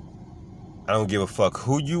 I don't give a fuck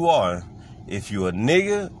who you are. If you a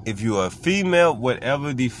nigga, if you a female,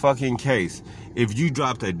 whatever the fucking case, if you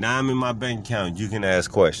dropped a dime in my bank account, you can ask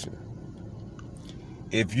questions.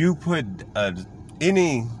 If you put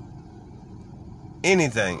anything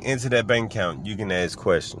into that bank account, you can ask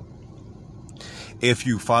questions. If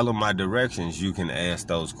you follow my directions, you can ask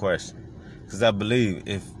those questions. Because I believe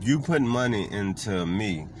if you put money into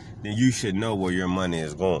me, then you should know where your money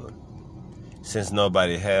is going. Since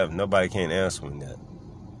nobody can't answer me that.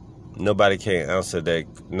 Nobody can't answer that.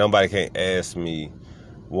 Nobody can't ask me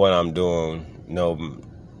what I'm doing.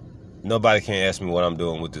 Nobody can't ask me what I'm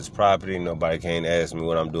doing with this property. Nobody can't ask me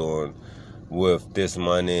what I'm doing with this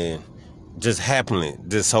money. Just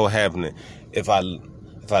so happening. If I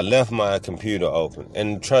left my computer open,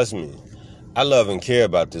 and trust me, I love and care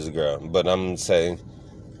about this girl, but I'm going to say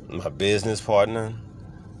my business partner,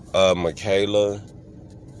 Michaela,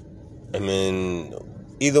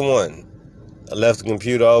 either one. I left the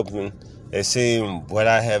computer open, they seen what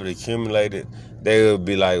I have accumulated, they would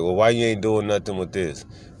be like, well, why you ain't doing nothing with this?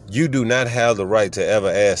 You do not have the right to ever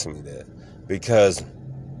ask me that, because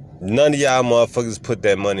none of y'all motherfuckers put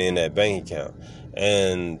that money in that bank account,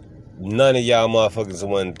 and none of y'all motherfuckers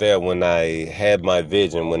weren't there when I had my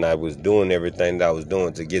vision, when I was doing everything that I was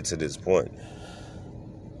doing to get to this point.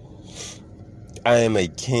 I am a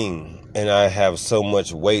king, and I have so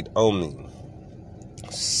much weight on me.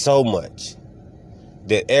 So much.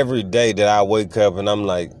 That every day that I wake up and I'm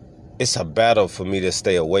like, it's a battle for me to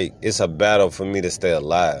stay awake. It's a battle for me to stay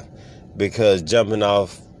alive. Because jumping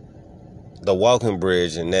off the walking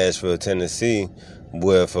bridge in Nashville, Tennessee,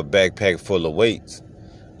 with a backpack full of weights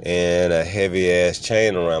and a heavy-ass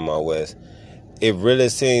chain around my waist, it really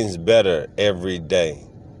seems better every day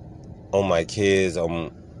on my kids,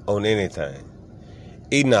 on anything.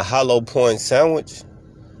 Eating a Hollow Point sandwich,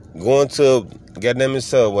 going to goddamn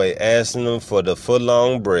Subway, asking them for the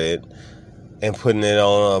foot-long bread and putting it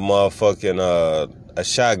on a motherfucking a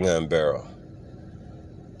shotgun barrel.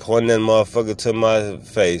 Pointing that motherfucker to my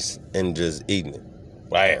face and just eating it.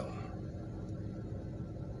 Bam.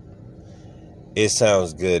 It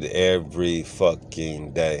sounds good every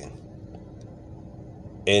fucking day.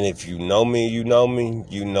 And if you know me, you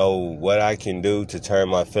know what I can do to turn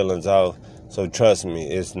my feelings off. So trust me,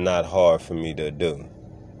 it's not hard for me to do.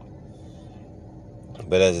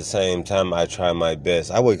 But at the same time, I try my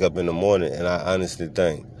best. I wake up in the morning and I honestly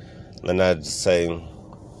think, and I just say,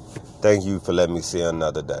 thank you for letting me see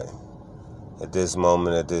another day. At this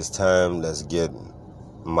moment, at this time, let's get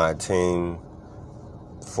my team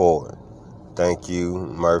forward. Thank you,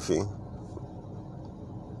 Murphy.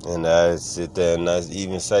 And I sit there and I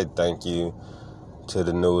even say thank you to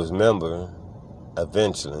the newest member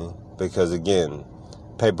eventually, because again,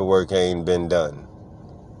 paperwork ain't been done.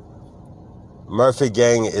 Murphy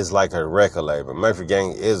Gang is like a record label. Murphy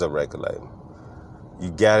Gang is a record label. You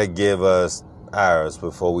gotta give us ours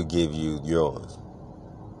before we give you yours.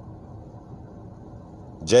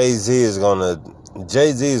 Jay-Z is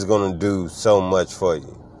gonna do so much for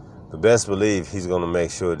you. But best believe he's gonna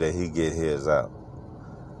make sure that he get his out.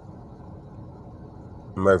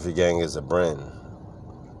 Murphy Gang is a brand.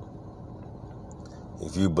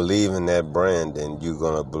 If you believe in that brand, then you're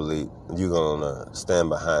gonna stand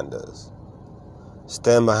behind us.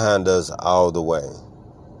 Stand behind us all the way.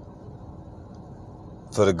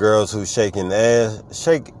 For the girls who shake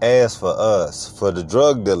ass for us. For the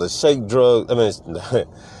drug dealers,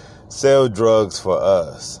 sell drugs for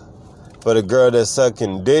us. For the girl that's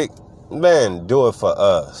sucking dick, man, do it for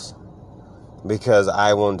us. Because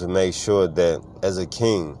I want to make sure that as a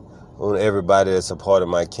king, I want everybody that's a part of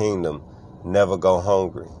my kingdom never go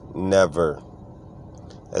hungry. Never.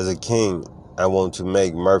 As a king, I want to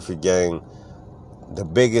make Murphy Gang the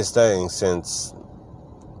biggest thing since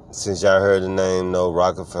y'all heard the name,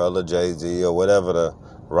 Rockefeller, Jay-Z, or whatever, the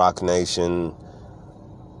Rock Nation.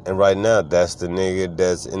 And right now, that's the nigga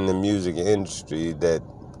that's in the music industry that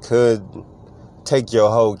could take your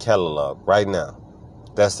whole catalog right now.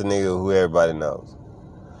 That's the nigga who everybody knows.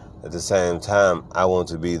 At the same time, I want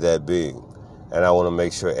to be that big. And I want to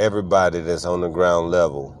make sure everybody that's on the ground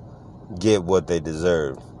level get what they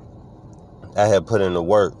deserve. I have put in the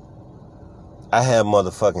work. I have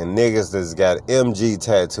motherfucking niggas that's got MG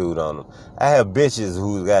tattooed on them. I have bitches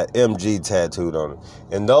who got MG tattooed on them.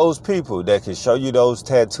 And those people that can show you those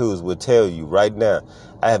tattoos will tell you right now,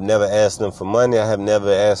 I have never asked them for money. I have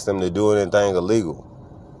never asked them to do anything illegal.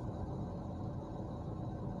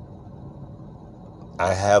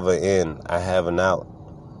 I have an in. I have an out.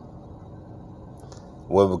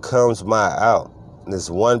 What becomes my out is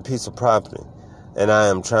one piece of property. And I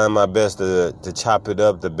am trying my best to chop it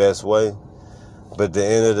up the best way. But at the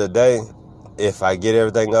end of the day, if I get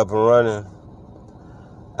everything up and running,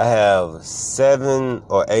 I have 7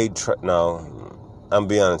 or 8, I'm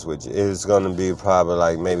be honest with you, it's going to be probably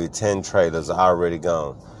like maybe 10 trailers already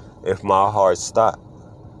gone if my heart stopped.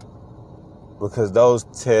 Because those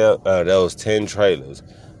 10 trailers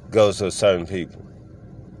goes to certain people.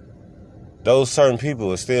 Those certain people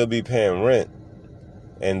will still be paying rent.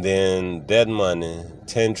 And then that money,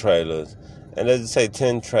 10 trailers, and let's say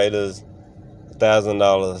 10 trailers,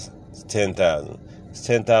 $1,000, it's $10,000. It's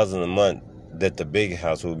 $10,000 a month that the big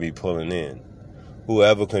house will be pulling in.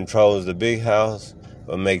 Whoever controls the big house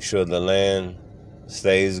will make sure the land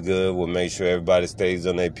stays good, will make sure everybody stays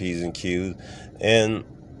on their P's and Q's, and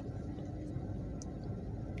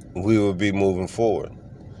we will be moving forward.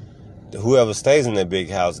 Whoever stays in that big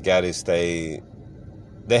house got to stay.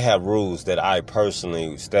 They have rules that I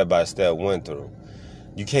personally, step by step, went through.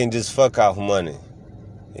 You can't just fuck off money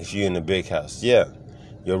if you're in the big house. Yeah,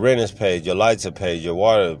 your rent is paid, your lights are paid, your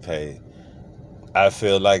water is paid. I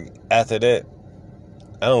feel like after that,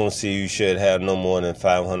 I don't see you should have no more than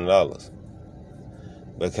 $500.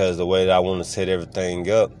 Because the way that I want to set everything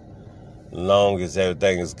up, long as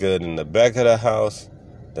everything is good in the back of the house,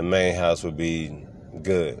 the main house would be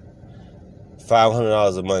good.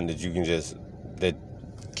 $500 a month that you can that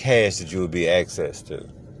cash that you would be access to.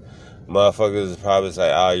 Motherfuckers probably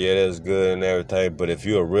say, oh yeah, that's good and everything, but if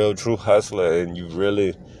you're a real true hustler and you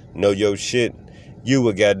really know your shit, you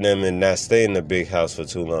would goddamn and not stay in the big house for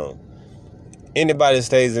too long. Anybody that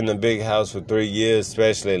stays in the big house for 3 years,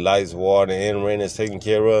 especially lights, water, and rent is taken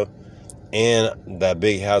care of, and that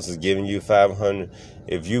big house is giving you $500,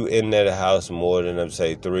 if you in that house more than, let's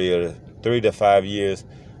say, 3 to 5 years,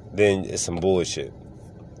 then it's some bullshit.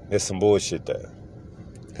 There's some bullshit there.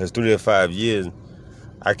 Because 3 to 5 years,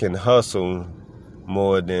 I can hustle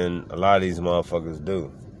more than a lot of these motherfuckers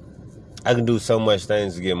do. I can do so much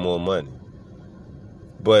things to get more money.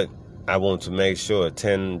 But I want to make sure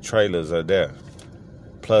 10 trailers are there,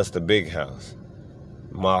 plus the big house.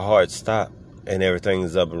 My heart stopped and everything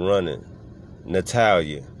is up and running.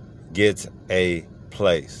 Natalia gets a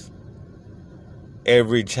place.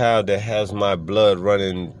 Every child that has my blood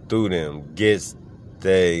running through them gets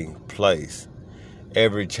their place.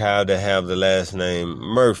 Every child that have the last name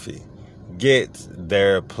Murphy gets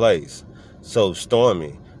their place. So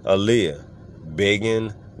Stormy, Aaliyah,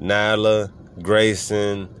 Biggin, Nyla,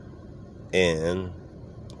 Grayson, and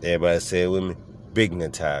everybody say it with me, Big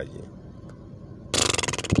Natalia.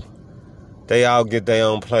 They all get their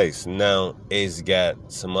own place. Now it's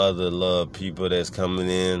got some other love people that's coming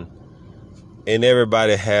in, and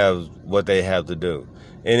everybody have what they have to do.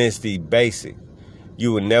 And it's the basic.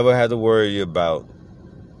 You would never have to worry about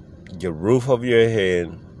your roof over your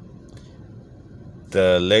head,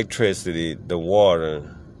 the electricity, the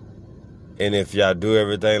water. And if y'all do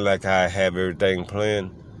everything like I have everything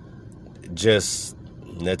planned, just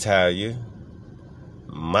Natalia,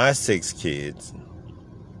 my 6 kids,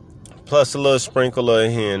 plus a little sprinkler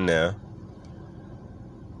here and there,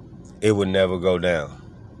 it would never go down.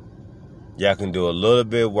 Y'all can do a little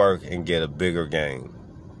bit of work and get a bigger gain.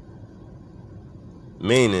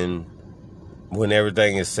 Meaning, when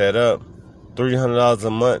everything is set up, $300 a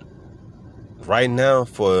month right now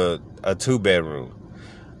for a 2-bedroom.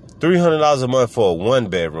 $300 a month for a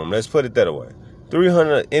 1-bedroom. Let's put it that way.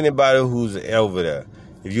 $300, anybody who's over there.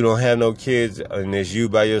 If you don't have no kids and it's you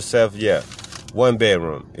by yourself, yeah, 1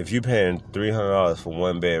 bedroom. If you're paying $300 for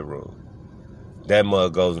 1 bedroom, that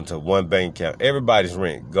mug goes into one bank account. Everybody's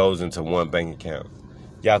rent goes into one bank account.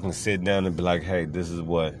 Y'all can sit down and be like, hey, this is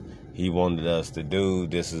what he wanted us to do.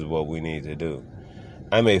 This is what we need to do.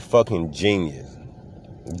 I'm a fucking genius.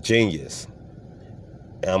 And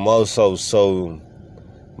I'm also so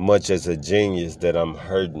much as a genius that I'm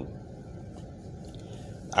hurting.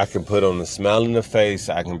 I can put on a smile in the face.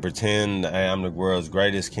 I can pretend I am the world's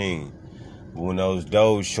greatest king. But when those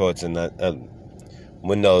doors shorts and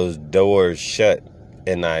when those doors shut,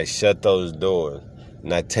 and I shut those doors,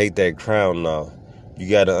 and I take that crown off, you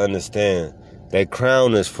got to understand that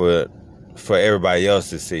crown is for everybody else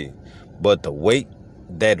to see. But the weight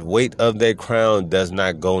of that crown does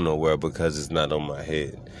not go nowhere because it's not on my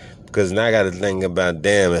head. Because now I got to think about,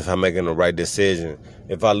 damn, if I'm making the right decision.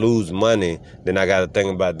 If I lose money, then I got to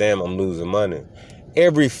think about, damn, I'm losing money.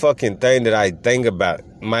 Every fucking thing that I think about,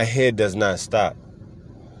 my head does not stop.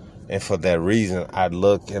 And for that reason, I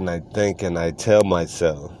look and I think and I tell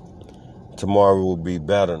myself, tomorrow will be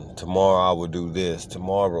better. Tomorrow I will do this.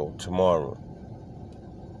 Tomorrow.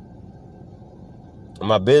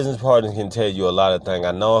 My business partner can tell you a lot of things.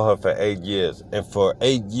 I know her for 8 years. And for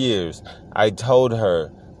 8 years, I told her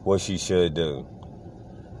what she should do.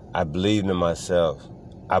 I believed in myself.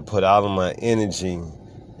 I put all of my energy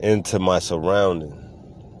into my surroundings.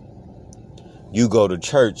 You go to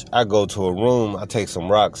church, I go to a room, I take some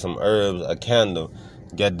rocks, some herbs, a candle,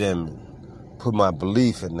 goddamn, put my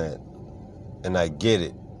belief in that, and I get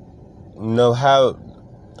it. No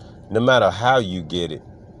matter how you get it.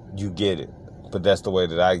 But that's the way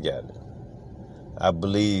that I got it. I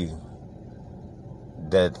believe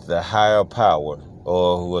that the higher power,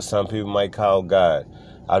 or what some people might call God,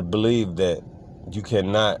 I believe that you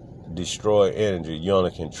cannot destroy energy, you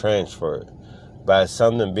only can transfer it. By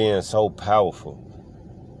something being so powerful,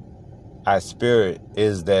 our spirit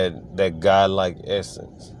is that God-like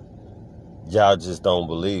essence. Y'all just don't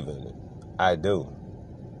believe in it. I do.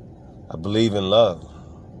 I believe in love.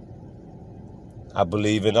 I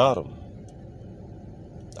believe in Autumn.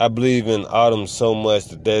 I believe in Autumn so much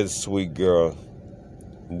that sweet girl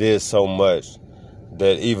did so much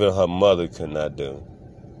that even her mother could not do.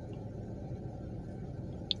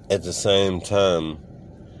 At the same time,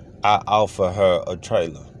 I offer her a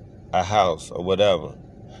trailer, a house, or whatever.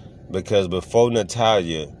 Because before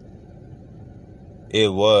Natalia,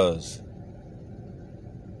 it was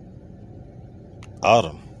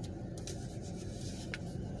Autumn.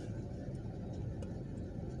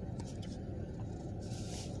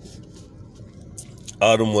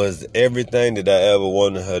 Autumn was everything that I ever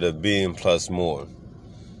wanted her to be and plus more.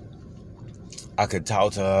 I could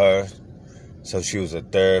talk to her. So she was a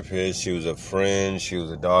therapist, she was a friend, she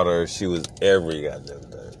was a daughter, she was every goddamn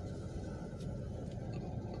thing.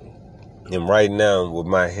 And right now, with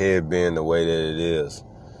my head being the way that it is,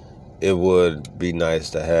 it would be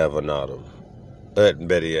nice to have an Autumn. But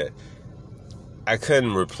better yet, I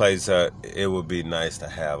couldn't replace her. It would be nice to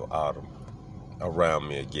have Autumn around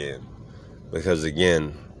me again. Because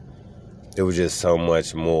again, it was just so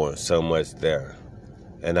much more, so much there.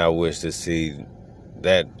 And I wish to see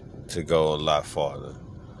that to go a lot farther.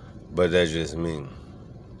 But that's just me.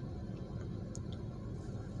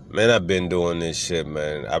 Man, I've been doing this shit,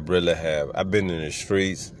 man. I really have. I've been in the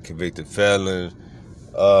streets, convicted felon,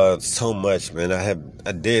 so much, man.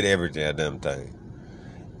 I did every damn thing.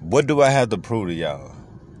 What do I have to prove to y'all?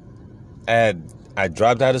 I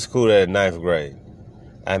dropped out of school at 9th grade.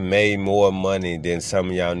 I made more money than some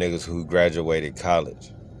of y'all niggas who graduated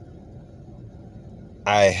college.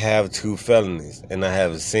 I have 2 felonies, and I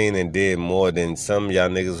have seen and did more than some of y'all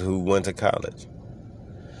niggas who went to college.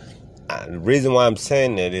 The reason why I'm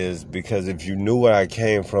saying that is because if you knew where I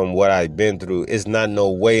came from, what I've been through, it's not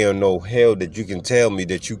no way or no hell that you can tell me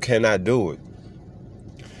that you cannot do it.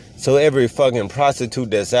 So every fucking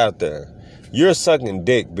prostitute that's out there, you're sucking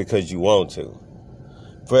dick because you want to.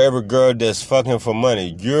 For every girl that's fucking for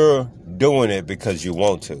money, you're doing it because you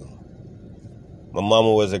want to. My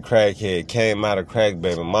mama was a crackhead, came out of crack,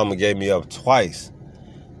 baby. Mama gave me up twice.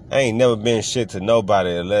 I ain't never been shit to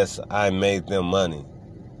nobody unless I made them money.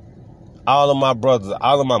 All of my brothers,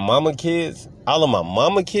 all of my mama kids,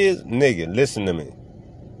 nigga, listen to me.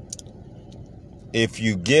 If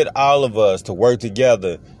you get all of us to work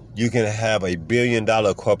together, you can have $1 billion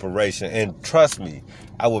corporation. And trust me,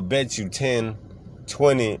 I will bet you 10,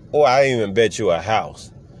 20, or I even bet you a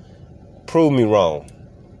house. Prove me wrong.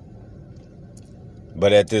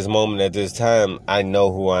 But at this moment, at this time, I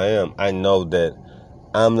know who I am. I know that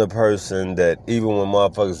I'm the person that even when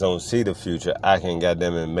motherfuckers don't see the future, I can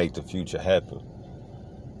goddamn it make the future happen.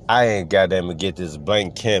 I ain't goddamn it get this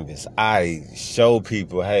blank canvas. I show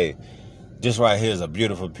people, hey, this right here is a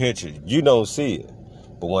beautiful picture. You don't see it.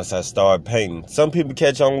 But once I start painting, some people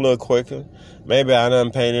catch on a little quicker. Maybe I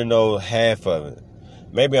done painted half of it.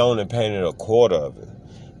 Maybe I only painted a quarter of it.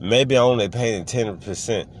 Maybe I only painted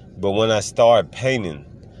 10%. But when I start painting,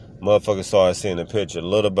 motherfuckers start seeing the picture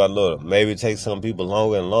little by little. Maybe it takes some people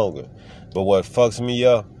longer and longer. But what fucks me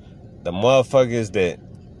up, the motherfuckers that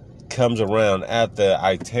comes around after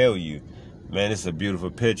I tell you, man, it's a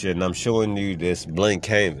beautiful picture, and I'm showing you this blank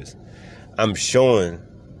canvas. I'm showing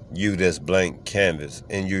you this blank canvas,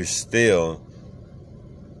 and you still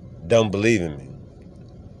don't believe in me.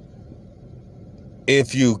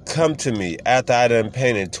 If you come to me after I done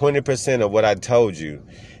painted 20% of what I told you,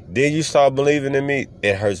 then you start believing in me,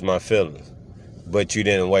 it hurts my feelings. But you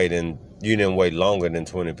didn't wait longer than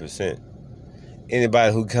 20%.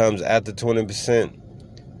 Anybody who comes after 20%,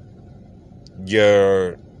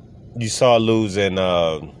 you start losing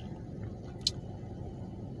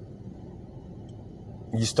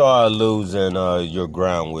your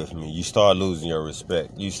ground with me. You start losing your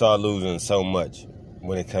respect. You start losing so much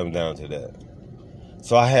when it comes down to that.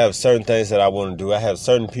 So I have certain things that I want to do. I have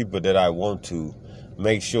certain people that I want to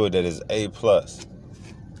make sure that it's A+.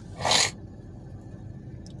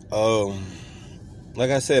 Like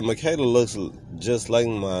I said, Michaela looks just like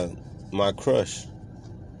my crush.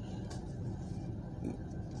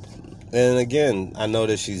 And again, I know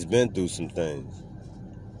that she's been through some things.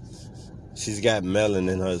 She's got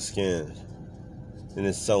melanin in her skin. And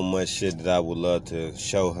there's so much shit that I would love to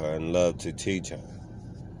show her and love to teach her.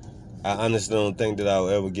 I honestly don't think that I'll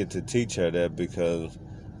ever get to teach her that because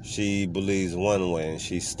she believes one way and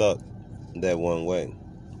she's stuck that one way.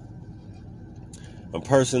 A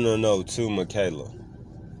personal note to Michaela.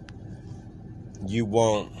 You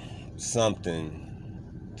want something.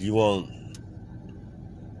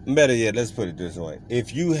 Better yet, let's put it this way.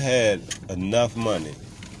 If you had enough money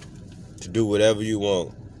to do whatever you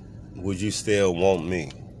want, would you still want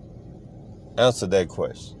me? Answer that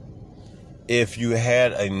question. If you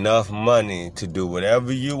had enough money to do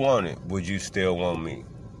whatever you wanted, would you still want me?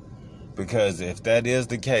 Because if that is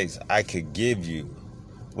the case, I could give you,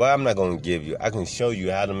 well, I'm not going to give you, I can show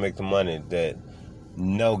you how to make the money that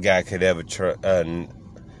no guy could ever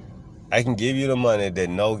I can give you the money that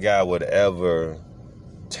no guy would ever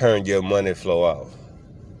turn your money flow off.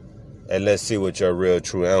 And let's see what your real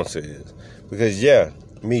true answer is. Because yeah,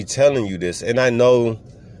 me telling you this, and I know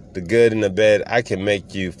the good and the bad, I can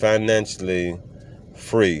make you financially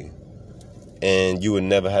free. And you would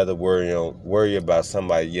never have to worry about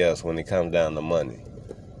somebody else when it comes down to money.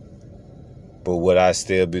 But would I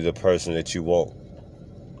still be the person that you want?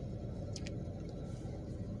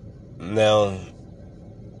 Now,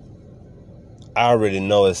 I already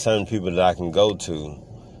know there's certain people that I can go to.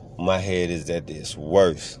 My head is that it's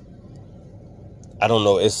worse. I don't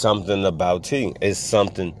know. It's something about T. It's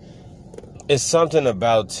something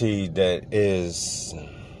about T that is.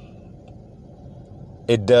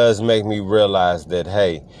 It does make me realize that,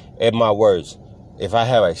 hey, at my worst, if I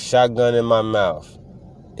have a shotgun in my mouth,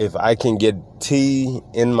 if I can get T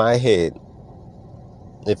in my head,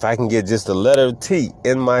 if I can get just the letter T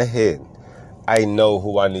in my head, I know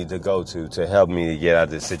who I need to go to help me to get out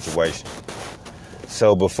of this situation.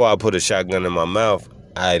 So before I put a shotgun in my mouth,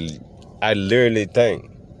 I literally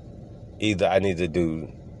think either I need to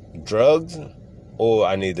do drugs or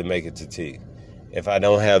I need to make it to T. If I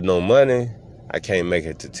don't have no money, I can't make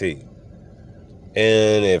it to T.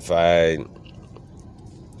 And if I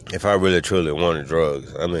really truly wanted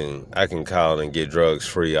drugs, I mean, I can call and get drugs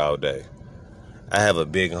free all day. I have a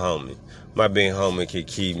big homie. My big homie can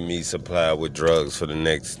keep me supplied with drugs for the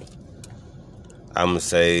next, I'm going to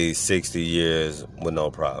say 60 years with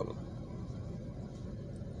no problem.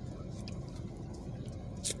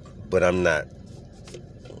 But I'm not.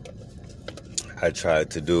 I try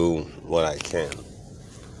to do what I can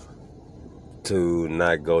to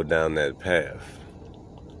not go down that path.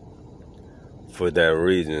 For that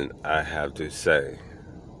reason, I have to say,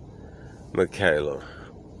 Michaela,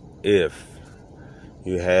 if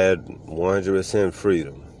you had 100%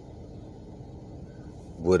 freedom,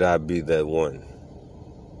 would I be that one?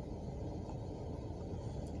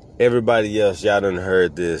 Everybody else, y'all done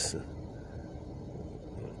heard this.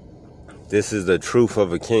 This is the truth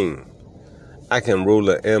of a king. I can rule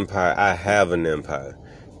an empire. I have an empire.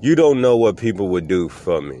 You don't know what people would do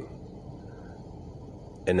for me.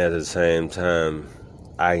 And at the same time,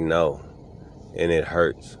 I know. And it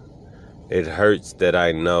hurts. It hurts that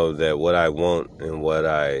I know that what I want and what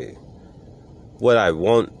I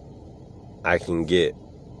want, I can get.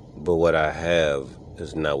 But what I have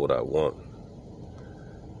is not what I want.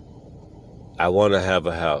 I want to have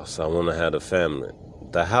a house. I want to have a family.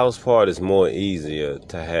 The house part is more easier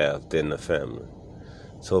to have than the family.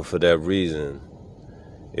 So for that reason,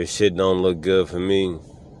 if shit don't look good for me,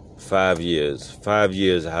 5 years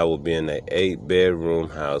I will be in an 8-bedroom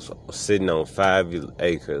house sitting on 5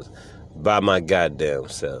 acres by my goddamn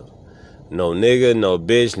self. No nigga, no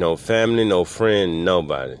bitch, no family, no friend,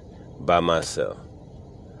 nobody. By myself.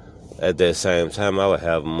 At that same time, I would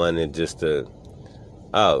have money just to,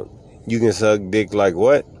 you can suck dick like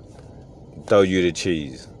what? Throw you the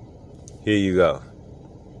cheese. Here you go.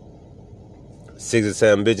 6 or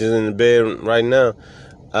 7 bitches in the bed right now.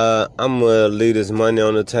 I'm going to leave this money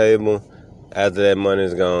on the table. After that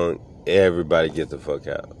money's gone, everybody get the fuck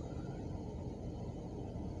out.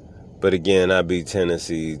 But again, I be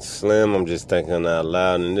Tennessee Slim. I'm just thinking out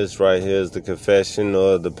loud. And this right here is the confession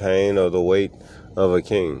or the pain or the weight of a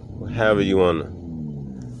king. However you want to